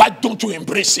away? Why don't you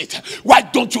embrace it? Why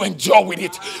don't you enjoy with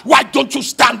it? Why don't you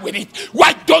stand with it?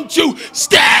 Why don't you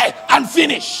stay and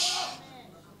finish?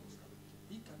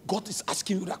 God is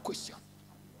asking you that question.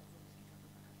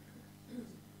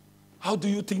 How do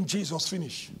you think Jesus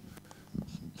finished?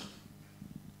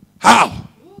 How?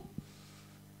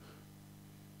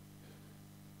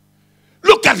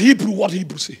 Look at Hebrew, what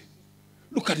Hebrew say.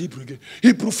 Look at Hebrew again.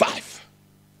 Hebrew 5.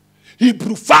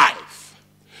 Hebrew 5,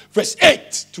 verse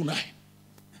 8 to 9.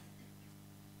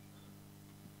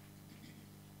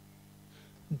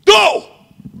 Though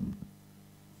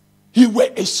he were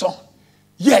a son,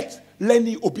 yet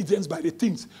learning obedience by the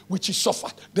things which he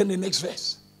suffered. Then the next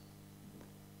verse.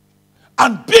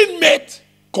 And being made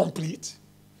complete,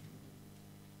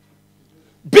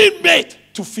 being made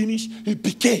to finish, he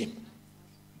became.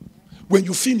 When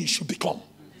you finish, you become.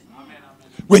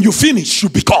 When you finish, you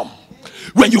become.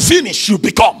 When you finish, you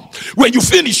become. When you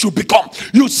finish, you become.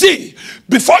 You see,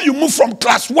 before you move from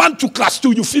class 1 to class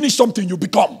 2, you finish something, you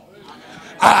become.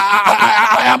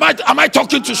 Am I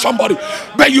talking to somebody?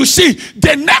 But you see,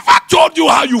 they never told you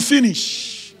how you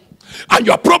finish. And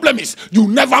your problem is, you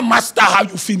never master how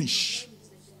you finish.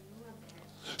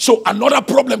 So another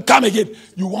problem come again.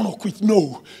 You want to quit.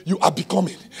 No, you are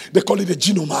becoming. They call it the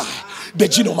genome. The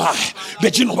genome.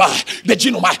 The genome. The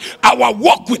genome. Our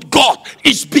walk with God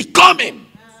is becoming.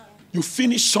 You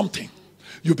finish something,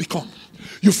 you become.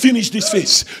 You finish this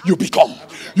phase, you become.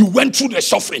 You went through the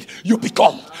suffering, you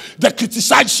become. They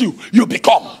criticize you, you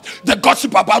become. They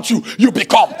gossip about you, you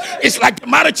become. It's like the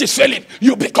marriage is failing,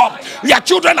 you become. Your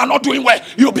children are not doing well,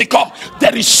 you become.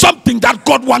 There is something that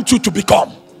God wants you to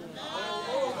become.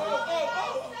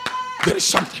 There is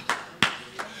something.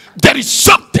 There is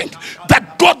something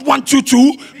that God wants you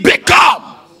to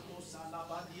become.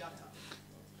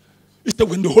 It's that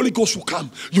when the Holy Ghost will come,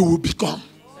 you will become.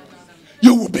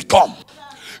 You will become.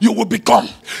 You will become.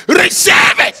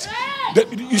 Receive it.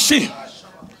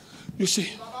 You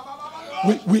see,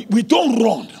 we don't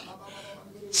run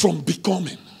from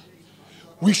becoming.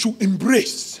 We should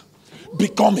embrace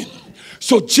becoming.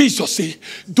 So Jesus said,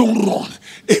 don't run,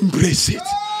 embrace it.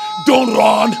 Don't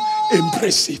run,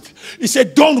 embrace it. He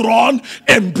said, don't run,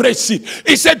 embrace it.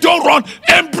 He said, don't run,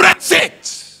 embrace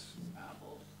it.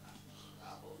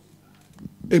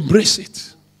 Embrace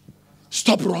it.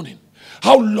 Stop running.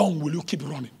 How long will you keep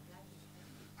running?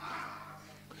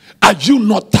 Are you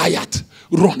not tired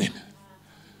running?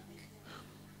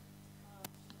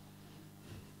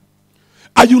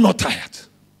 Are you not tired?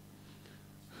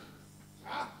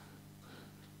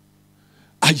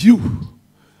 Are you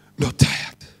not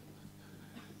tired?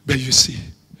 But you see,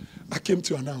 I came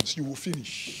to announce you will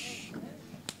finish.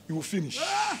 You will finish.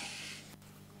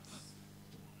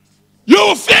 You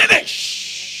will finish.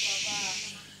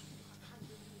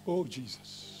 Oh,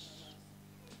 Jesus.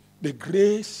 The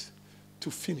grace to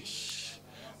finish.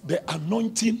 The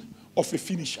anointing of a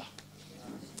finisher.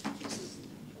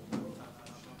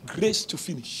 Grace to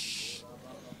finish.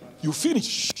 You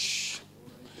finish.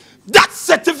 That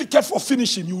certificate for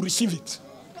finishing, you receive it.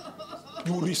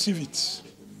 You will receive it.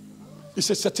 It's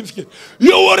a certificate.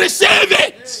 You will receive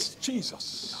it.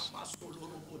 Jesus.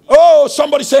 Oh,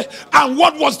 somebody say, and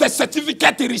what was the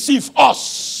certificate he received?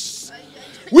 Us.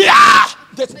 We are.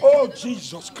 Oh,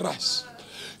 Jesus Christ.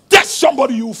 Tell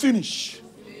somebody you will finish.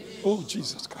 Oh,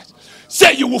 Jesus Christ.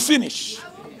 Say you will finish.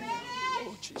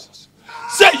 Oh, Jesus.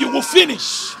 Say you will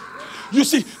finish. You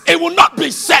see, it will not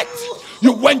be said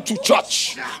you went to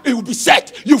church. It will be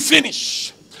said you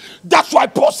finish. That's why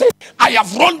Paul said, I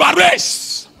have run my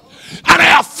race and I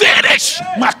have finished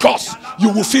my course.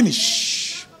 You will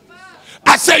finish.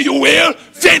 I say you will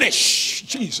finish.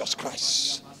 Jesus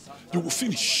Christ. You will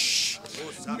finish.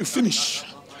 You finish.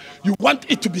 You want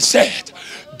it to be said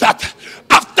that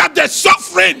after the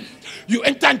suffering, you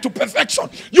enter into perfection.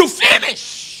 You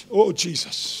finish. Oh,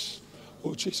 Jesus.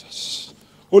 Oh, Jesus.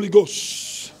 Holy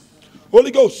Ghost.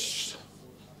 Holy Ghost.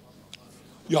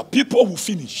 Your people will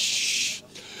finish.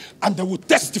 And they will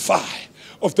testify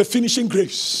of the finishing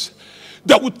grace.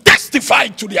 They will testify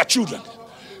to their children.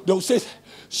 They will say,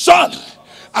 son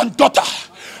and daughter,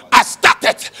 I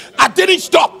started. I didn't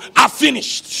stop. I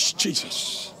finished.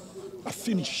 Jesus. I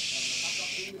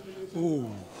finished. Oh.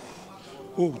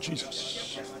 Oh,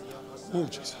 Jesus. Oh,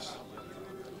 Jesus.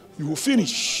 You will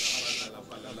finish.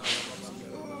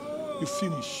 You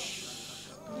finish.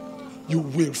 You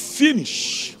will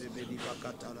finish.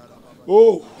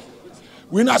 Oh.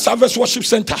 Winners Harvest Worship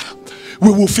Center.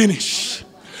 We will finish.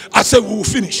 I said we will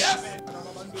finish.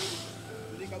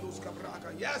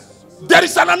 There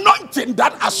is an anointing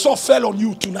that I saw fell on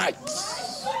you tonight.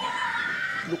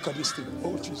 Look at this thing.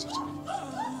 Oh, Jesus.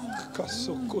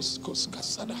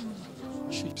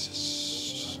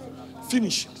 Jesus.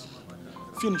 Finish it.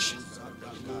 Finish it.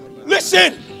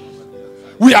 Listen.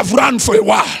 We have run for a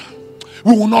while.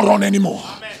 We will not run anymore.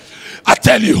 I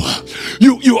tell you,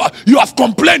 you have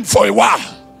complained for a while.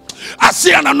 I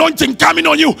see an anointing coming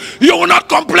on you. You will not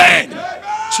complain.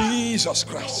 Jesus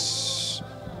Christ.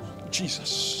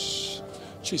 Jesus.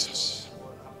 Jesus.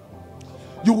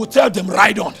 You will tell them,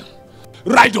 ride on.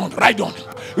 Ride on, ride on,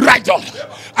 ride on.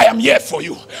 I am here for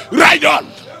you. Ride on.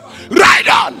 Ride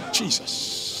on.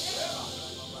 Jesus.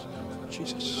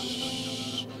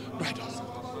 Jesus. Ride on.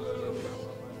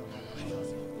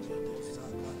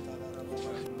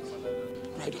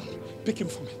 Ride on. Pick him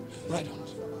for me. Ride on.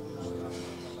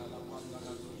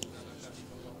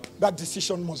 That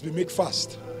decision must be made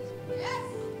fast.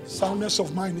 Soundness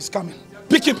of mind is coming.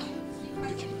 Pick him.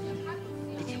 Pick him.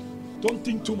 Pick him. Don't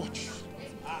think too much.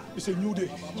 It's a new day.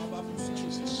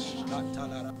 Jesus.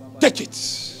 Take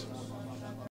it.